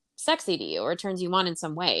sexy to you or turns you on in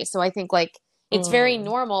some way. So I think like it's very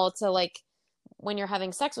normal to like when you're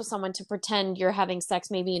having sex with someone to pretend you're having sex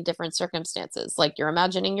maybe in different circumstances. Like you're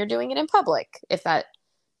imagining you're doing it in public, if that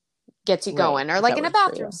gets you going, or like in a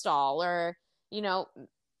bathroom stall, or, you know,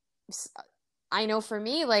 I know for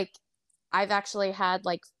me, like I've actually had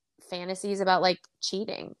like fantasies about like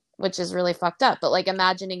cheating, which is really fucked up, but like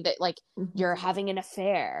imagining that like you're having an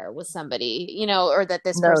affair with somebody, you know, or that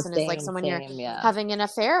this person is like someone you're having an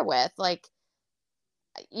affair with, like,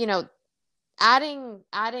 you know, adding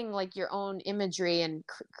like your own imagery and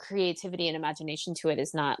creativity and imagination to it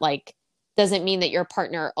is not like, doesn't mean that your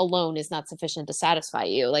partner alone is not sufficient to satisfy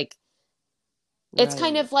you. Like it's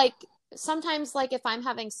kind of like sometimes like if I'm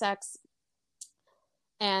having sex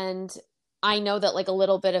and I know that like a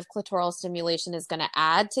little bit of clitoral stimulation is going to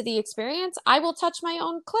add to the experience, I will touch my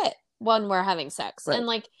own clit when we're having sex. And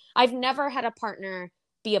like I've never had a partner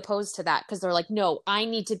be opposed to that, because they're like, no, I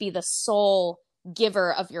need to be the sole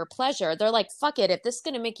giver of your pleasure. They're like, fuck it, if this is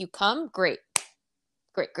going to make you come, great,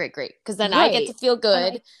 because then I get to feel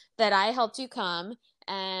good that I helped you come.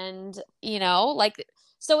 And, you know, like,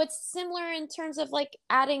 so it's similar in terms of like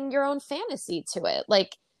adding your own fantasy to it.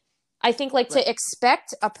 Like I think like to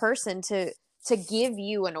expect a person to give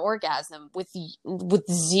you an orgasm with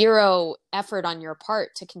zero effort on your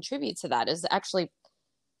part to contribute to that is actually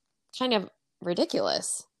kind of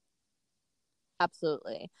ridiculous.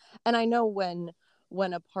 Absolutely. And I know when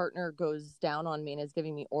a partner goes down on me and is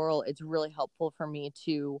giving me oral, it's really helpful for me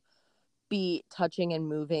to be touching and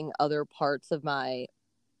moving other parts of my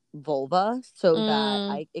vulva so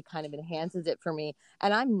that it kind of enhances it for me.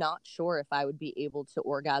 And I'm not sure if I would be able to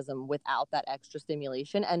orgasm without that extra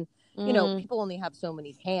stimulation. And you know, people only have so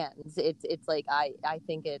many hands. It's like I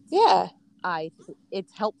think it's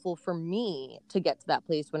it's helpful for me to get to that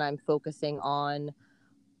place when I'm focusing on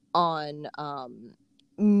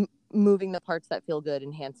moving the parts that feel good,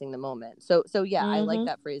 enhancing the moment. So yeah, I like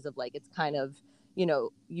that phrase of like, it's kind of, you know,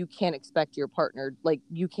 you can't expect your partner, like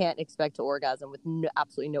you can't expect to orgasm with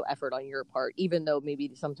absolutely no effort on your part, even though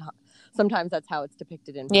maybe sometimes that's how it's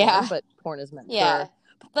depicted in porn, but porn is meant for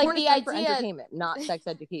like porn the idea for entertainment, not sex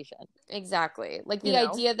education. Exactly. Like the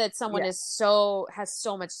idea that someone has so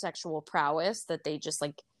much sexual prowess that they just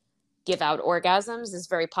like give out orgasms is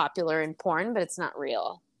very popular in porn, but it's not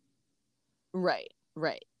real. Right.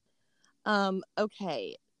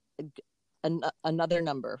 Okay. Another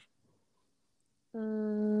number.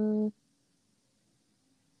 3.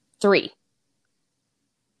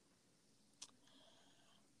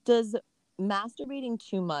 Does masturbating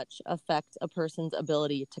too much affect a person's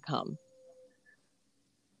ability to come?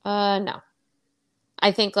 No.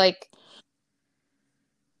 I think like,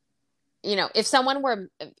 you know, if someone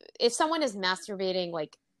is masturbating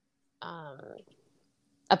like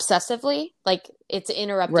obsessively, like it's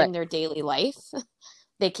interrupting their daily life,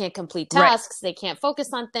 they can't complete tasks, they can't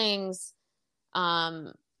focus on things,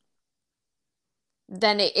 then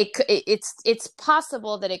it's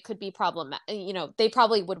possible that it could be problematic. You know, they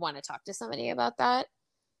probably would want to talk to somebody about that.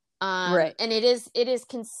 And it is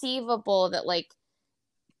conceivable that like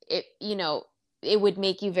it, you know, it would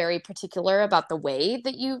make you very particular about the way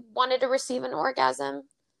that you wanted to receive an orgasm.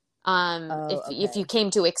 If you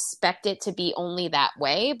came to expect it to be only that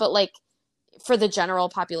way, but like for the general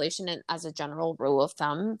population and as a general rule of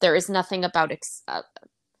thumb, there is nothing about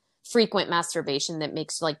frequent masturbation that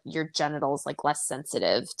makes like your genitals like less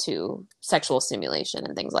sensitive to sexual stimulation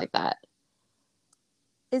and things like that.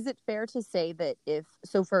 Is it fair to say that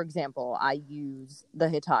so for example, I use the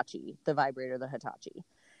Hitachi, the vibrator, the Hitachi,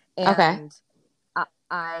 and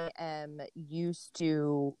I am used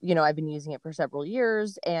to, you know, I've been using it for several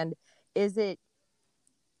years, and is it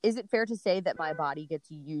fair to say that my body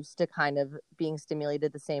gets used to kind of being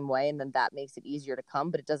stimulated the same way, and then that makes it easier to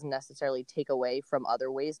come, but it doesn't necessarily take away from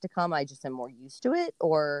other ways to come? I just am more used to it,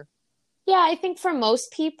 or? Yeah, I think for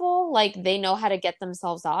most people, like they know how to get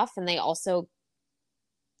themselves off and they also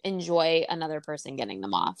enjoy another person getting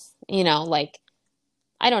them off. You know, like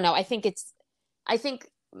I don't know. I think it's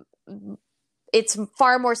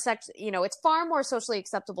far more it's far more socially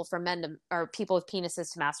acceptable for men to, or people with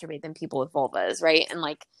penises to masturbate than people with vulvas, right? And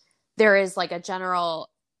like there is like a general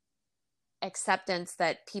acceptance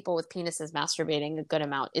that people with penises masturbating a good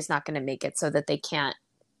amount is not going to make it so that they can't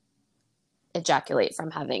ejaculate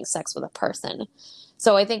from having sex with a person.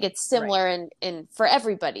 So I think it's similar in for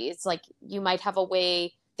everybody. It's like you might have a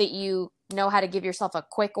way that you know how to give yourself a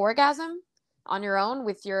quick orgasm on your own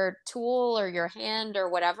with your tool or your hand or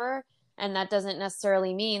whatever. And that doesn't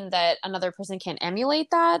necessarily mean that another person can't emulate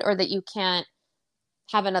that or that you can't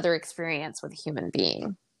have another experience with a human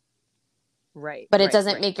being. Right. But it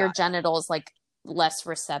doesn't make your genitals like less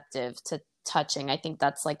receptive to touching. I think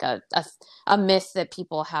that's like a myth that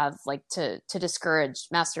people have, like to discourage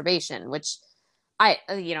masturbation, which I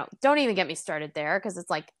don't even get me started there, because it's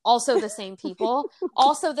like also the same people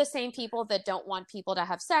that don't want people to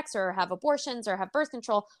have sex or have abortions or have birth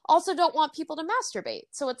control also don't want people to masturbate.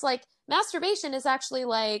 So it's like masturbation is actually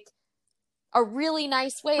like a really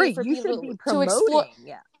nice way for people to explore.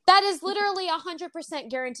 Yeah. That is literally 100%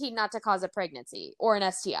 guaranteed not to cause a pregnancy or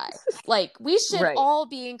an STI. Like, we should all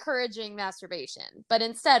be encouraging masturbation. But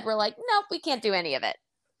instead, we're like, nope, we can't do any of it.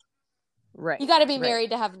 Right. You got to be married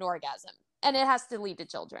to have an orgasm. And it has to lead to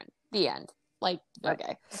children. The end. Like,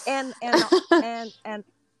 okay. And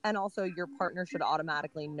also your partner should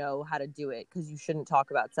automatically know how to do it, because you shouldn't talk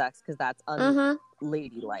about sex because that's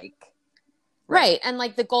unladylike. Right. And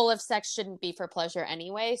like the goal of sex shouldn't be for pleasure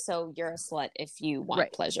anyway. So you're a slut if you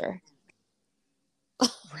want pleasure.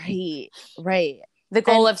 Right. The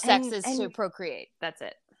goal of sex is to procreate. That's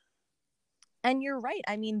it. And you're right.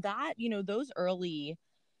 I mean, that, those early,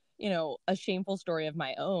 a shameful story of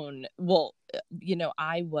my own. Well,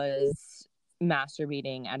 I was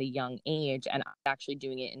masturbating at a young age, and I was actually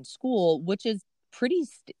doing it in school, which is pretty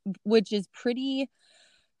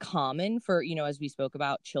common for, as we spoke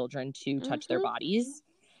about, children to touch their bodies.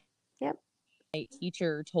 Yep. My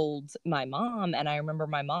teacher told my mom, and I remember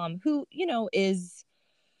my mom, who,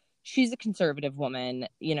 she's a conservative woman,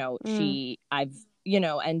 and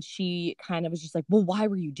she kind of was just like, well, why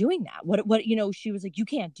were you doing that? What, she was like, you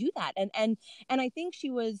can't do that. And I think she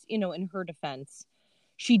was, in her defense,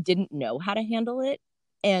 she didn't know how to handle it.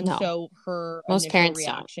 And so her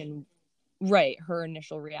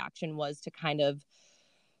initial reaction was to kind of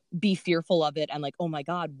be fearful of it and like, oh my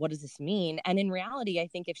God, what does this mean? And in reality, I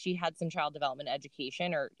think if she had some child development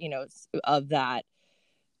education or, of that,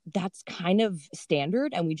 that's kind of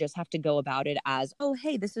standard. And we just have to go about it as, oh,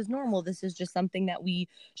 hey, this is normal. This is just something that we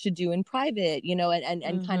should do in private,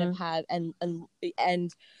 and kind of have, and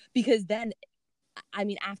because then, I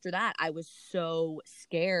mean, after that, I was so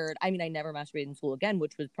scared. I mean, I never masturbated in school again,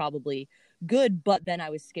 which was probably good, but then I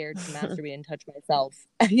was scared to masturbate and touch myself,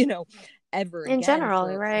 ever in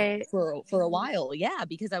general, right? For a while. Yeah.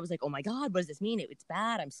 Because I was like, oh my God, what does this mean? It's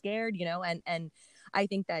bad. I'm scared, and I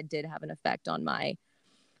think that did have an effect on my,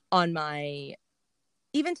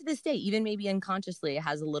 even to this day, even maybe unconsciously, it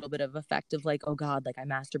has a little bit of effect of like, oh God, like I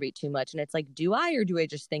masturbate too much. And it's like, do I, or do I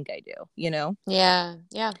just think I do, Yeah.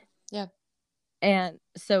 And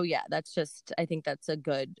so, yeah, that's just, I think that's a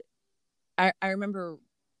good, I remember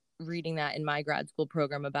reading that in my grad school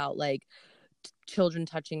program about like children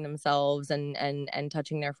touching themselves and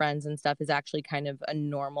touching their friends and stuff is actually kind of a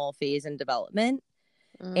normal phase in development.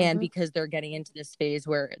 And because they're getting into this phase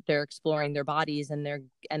where they're exploring their bodies and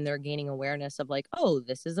they're gaining awareness of like, oh,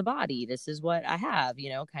 this is a body, this is what I have,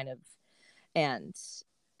 kind of. And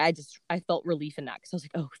I felt relief in that, because I was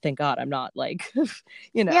like, oh, thank God I'm not like,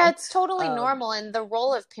 Yeah, it's totally normal. And the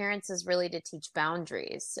role of parents is really to teach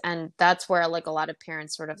boundaries. And that's where like a lot of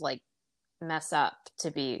parents sort of like mess up,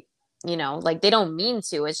 to be, like they don't mean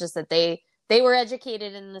to. It's just that they were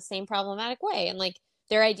educated in the same problematic way. And like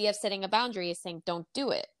their idea of setting a boundary is saying, don't do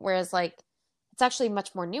it. Whereas like, it's actually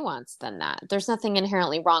much more nuanced than that. There's nothing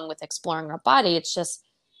inherently wrong with exploring our body. It's just,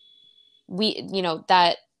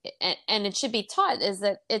 that, and it should be taught is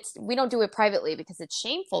that we don't do it privately because it's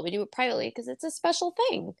shameful. We do it privately because it's a special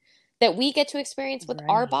thing that we get to experience with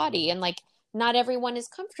our body. And like, not everyone is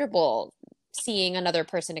comfortable seeing another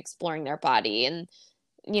person exploring their body. And,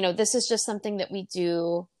 this is just something that we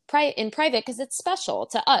do in private because it's special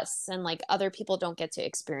to us. And like other people don't get to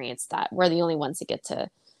experience that. We're the only ones that get to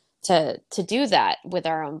do that with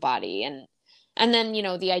our own body. And then,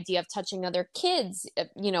 the idea of touching other kids,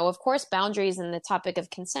 of course, boundaries and the topic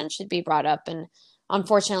of consent should be brought up. And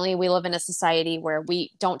unfortunately, we live in a society where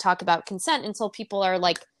we don't talk about consent until people are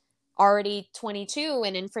like already 22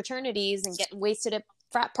 and in fraternities and getting wasted at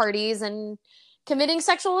frat parties and committing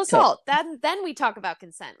sexual assault. Then we talk about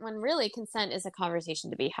consent, when really consent is a conversation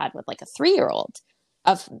to be had with like a 3-year-old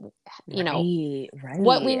of, you know,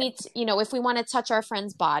 what we need to, you know, if we want to touch our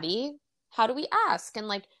friend's body, how do we ask? And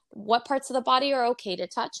like, what parts of the body are okay to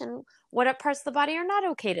touch and what parts of the body are not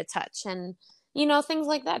okay to touch? And, you know, things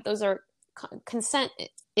like that. Those are consent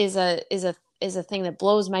is a thing that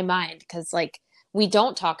blows my mind, because like, we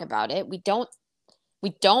don't talk about it. We don't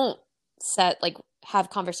set, like, have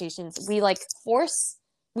conversations. We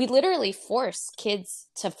literally force kids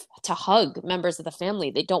to hug members of the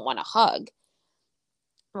family they don't want to hug.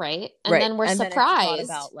 Right. And then we're surprised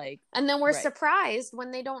about, like, and then we're surprised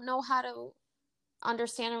when they don't know how to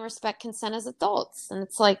understand and respect consent as adults. And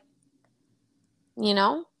it's like, you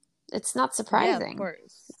know, it's not surprising. Yeah, of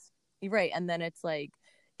course. You're right. And then it's like,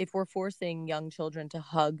 if we're forcing young children to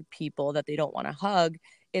hug people that they don't want to hug,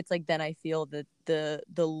 it's like, then I feel that the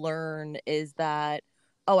learn is that,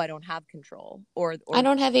 oh, I don't have control, or I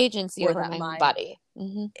don't have agency over my body.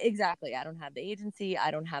 Mm-hmm. Exactly. I don't have the agency.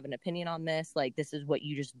 I don't have an opinion on this. Like, this is what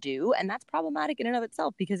you just do. And that's problematic in and of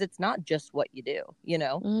itself, because it's not just what you do, you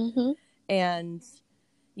know? Mm-hmm. And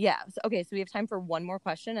yeah. Okay. So we have time for one more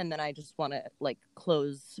question, and then I just want to like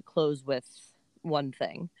close with one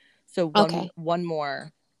thing. So one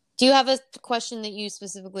more. Do you have a question that you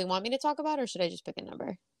specifically want me to talk about, or should I just pick a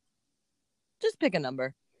number? Just pick a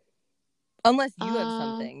number. Unless you have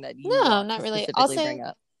something that you no, not really. I'll say bring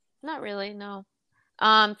up. Not really, no.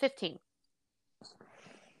 15.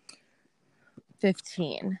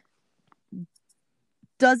 15.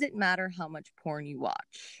 Does it matter how much porn you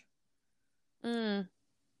watch? Yeah,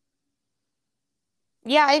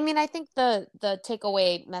 I mean, I think the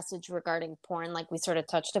takeaway message regarding porn, like we sort of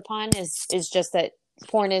touched upon, is just that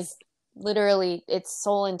porn is literally, its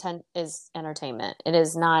sole intent is entertainment. It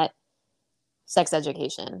is not sex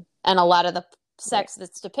education. And a lot of the sex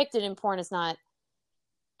that's depicted in porn is not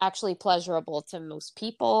actually pleasurable to most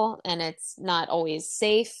people, and it's not always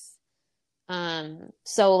safe.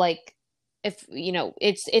 So like, if, you know,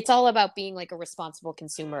 it's all about being like a responsible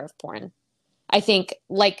consumer of porn. I think,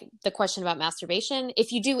 like the question about masturbation,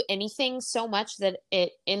 if you do anything so much that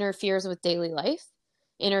it interferes with daily life,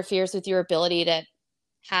 interferes with your ability to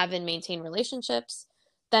have and maintain relationships,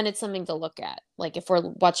 then it's something to look at. Like, if we're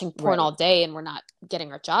watching porn all day and we're not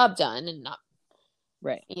getting our job done and not,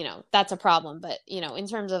 you know, that's a problem. But, you know, in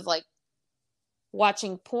terms of like,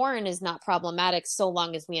 watching porn is not problematic so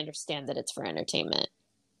long as we understand that it's for entertainment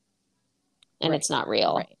and it's not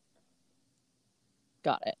real. Right.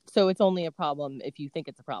 Got it. So it's only a problem if you think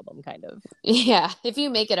it's a problem, kind of. Yeah. If you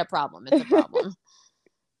make it a problem, it's a problem.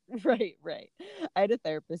 Right. I had a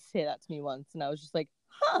therapist say that to me once, and I was just like,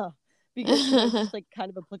 huh. Because it's just like kind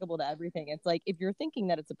of applicable to everything. It's like, if you're thinking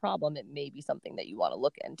that it's a problem, it may be something that you want to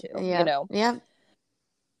look into, you know? Yeah.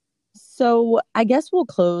 So I guess we'll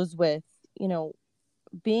close with, you know,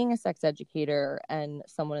 being a sex educator and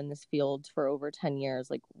someone in this field for over 10 years,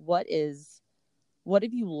 like, what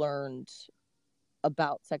have you learned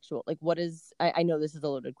about sexual, like, what is, I know this is a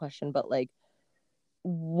loaded question, but like,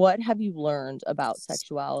 what have you learned about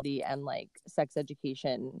sexuality and like sex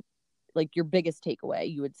education, like your biggest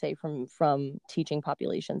takeaway, you would say, from teaching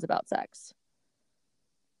populations about sex?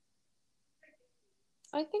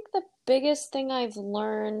 I think the biggest thing I've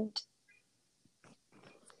learned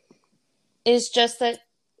is just that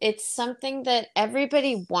it's something that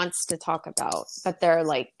everybody wants to talk about, but they're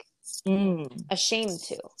like ashamed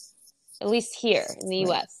to, at least here in the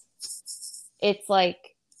US. It's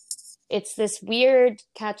like, it's this weird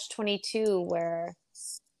catch-22 where,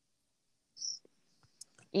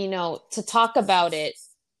 you know, to talk about it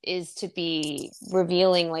is to be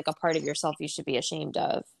revealing like a part of yourself you should be ashamed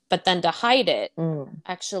of, but then to hide it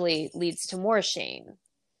actually leads to more shame,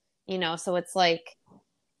 you know? So it's like,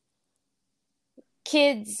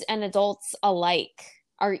 kids and adults alike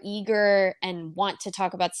are eager and want to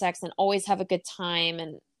talk about sex and always have a good time.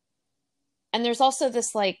 And there's also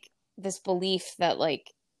this belief that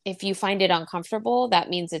like, if you find it uncomfortable, that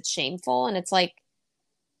means it's shameful. And it's like,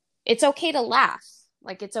 it's okay to laugh.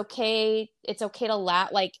 Like, it's okay to laugh.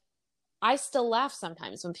 Like, I still laugh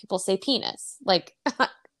sometimes when people say penis. Like,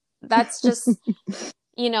 that's just,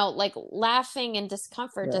 you know, like, laughing and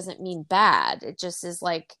discomfort doesn't mean bad. It just is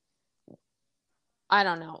like, I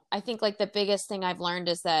don't know. I think like the biggest thing I've learned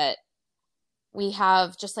is that we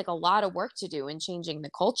have just like a lot of work to do in changing the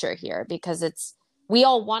culture here, because we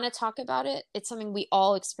all want to talk about it. It's something we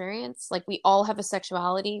all experience. Like, we all have a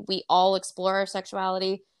sexuality. We all explore our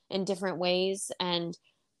sexuality in different ways. And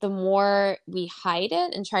the more we hide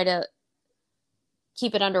it and try to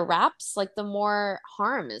keep it under wraps, like the more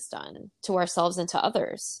harm is done to ourselves and to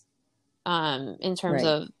others, in terms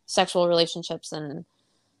of sexual relationships. And,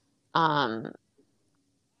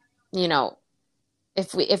 you know,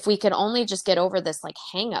 if we could only just get over this like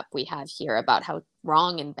hang up we have here about how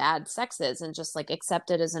wrong and bad sex is and just like accept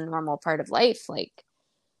it as a normal part of life, like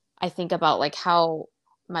I think about like how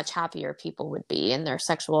much happier people would be in their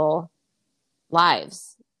sexual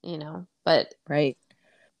lives, you know. But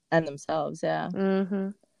and themselves. Mm-hmm.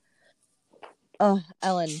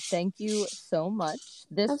 Ellen, thank you so much.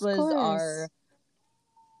 This was our,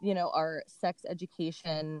 you know, our sex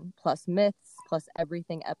education plus myths plus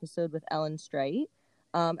everything episode with Ellen Streit.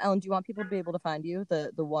 Ellen, do you want people to be able to find you,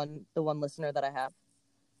 the one listener that I have?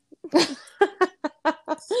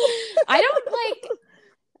 I don't like,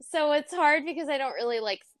 so it's hard because I don't really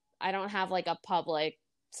like, I don't have like a public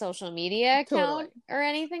social media account or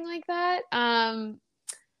anything like that.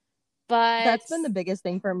 But that's been the biggest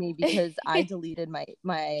thing for me because I deleted my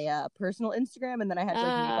personal Instagram, and then I had to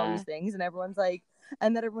like make all these things, and everyone's like,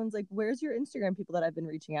 where's your Instagram people that I've been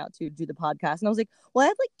reaching out to do the podcast? And I was like, well, I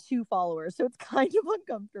have like 2 followers, so it's kind of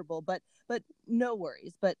uncomfortable, but no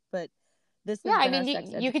worries. But this is I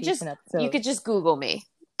mean, you could just Google me.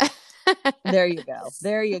 There you go.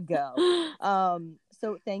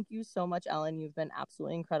 So thank you so much, Ellen. You've been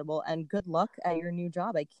absolutely incredible, and good luck at your new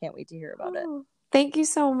job. I can't wait to hear about it. Thank you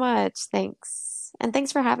so much. Thanks. And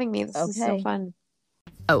thanks for having me. This is so fun.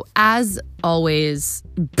 Oh, as always,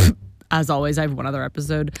 I have one other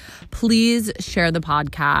episode. Please share the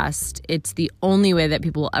podcast. It's the only way that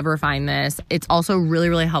people will ever find this. It's also really,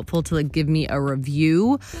 really helpful to like give me a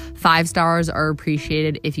review. 5 stars are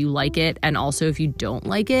appreciated if you like it, and also if you don't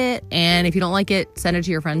like it. And if you don't like it, send it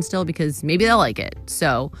to your friends still, because maybe they'll like it.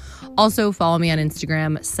 So also follow me on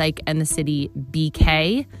Instagram, Psych and the City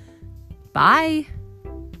BK. Bye.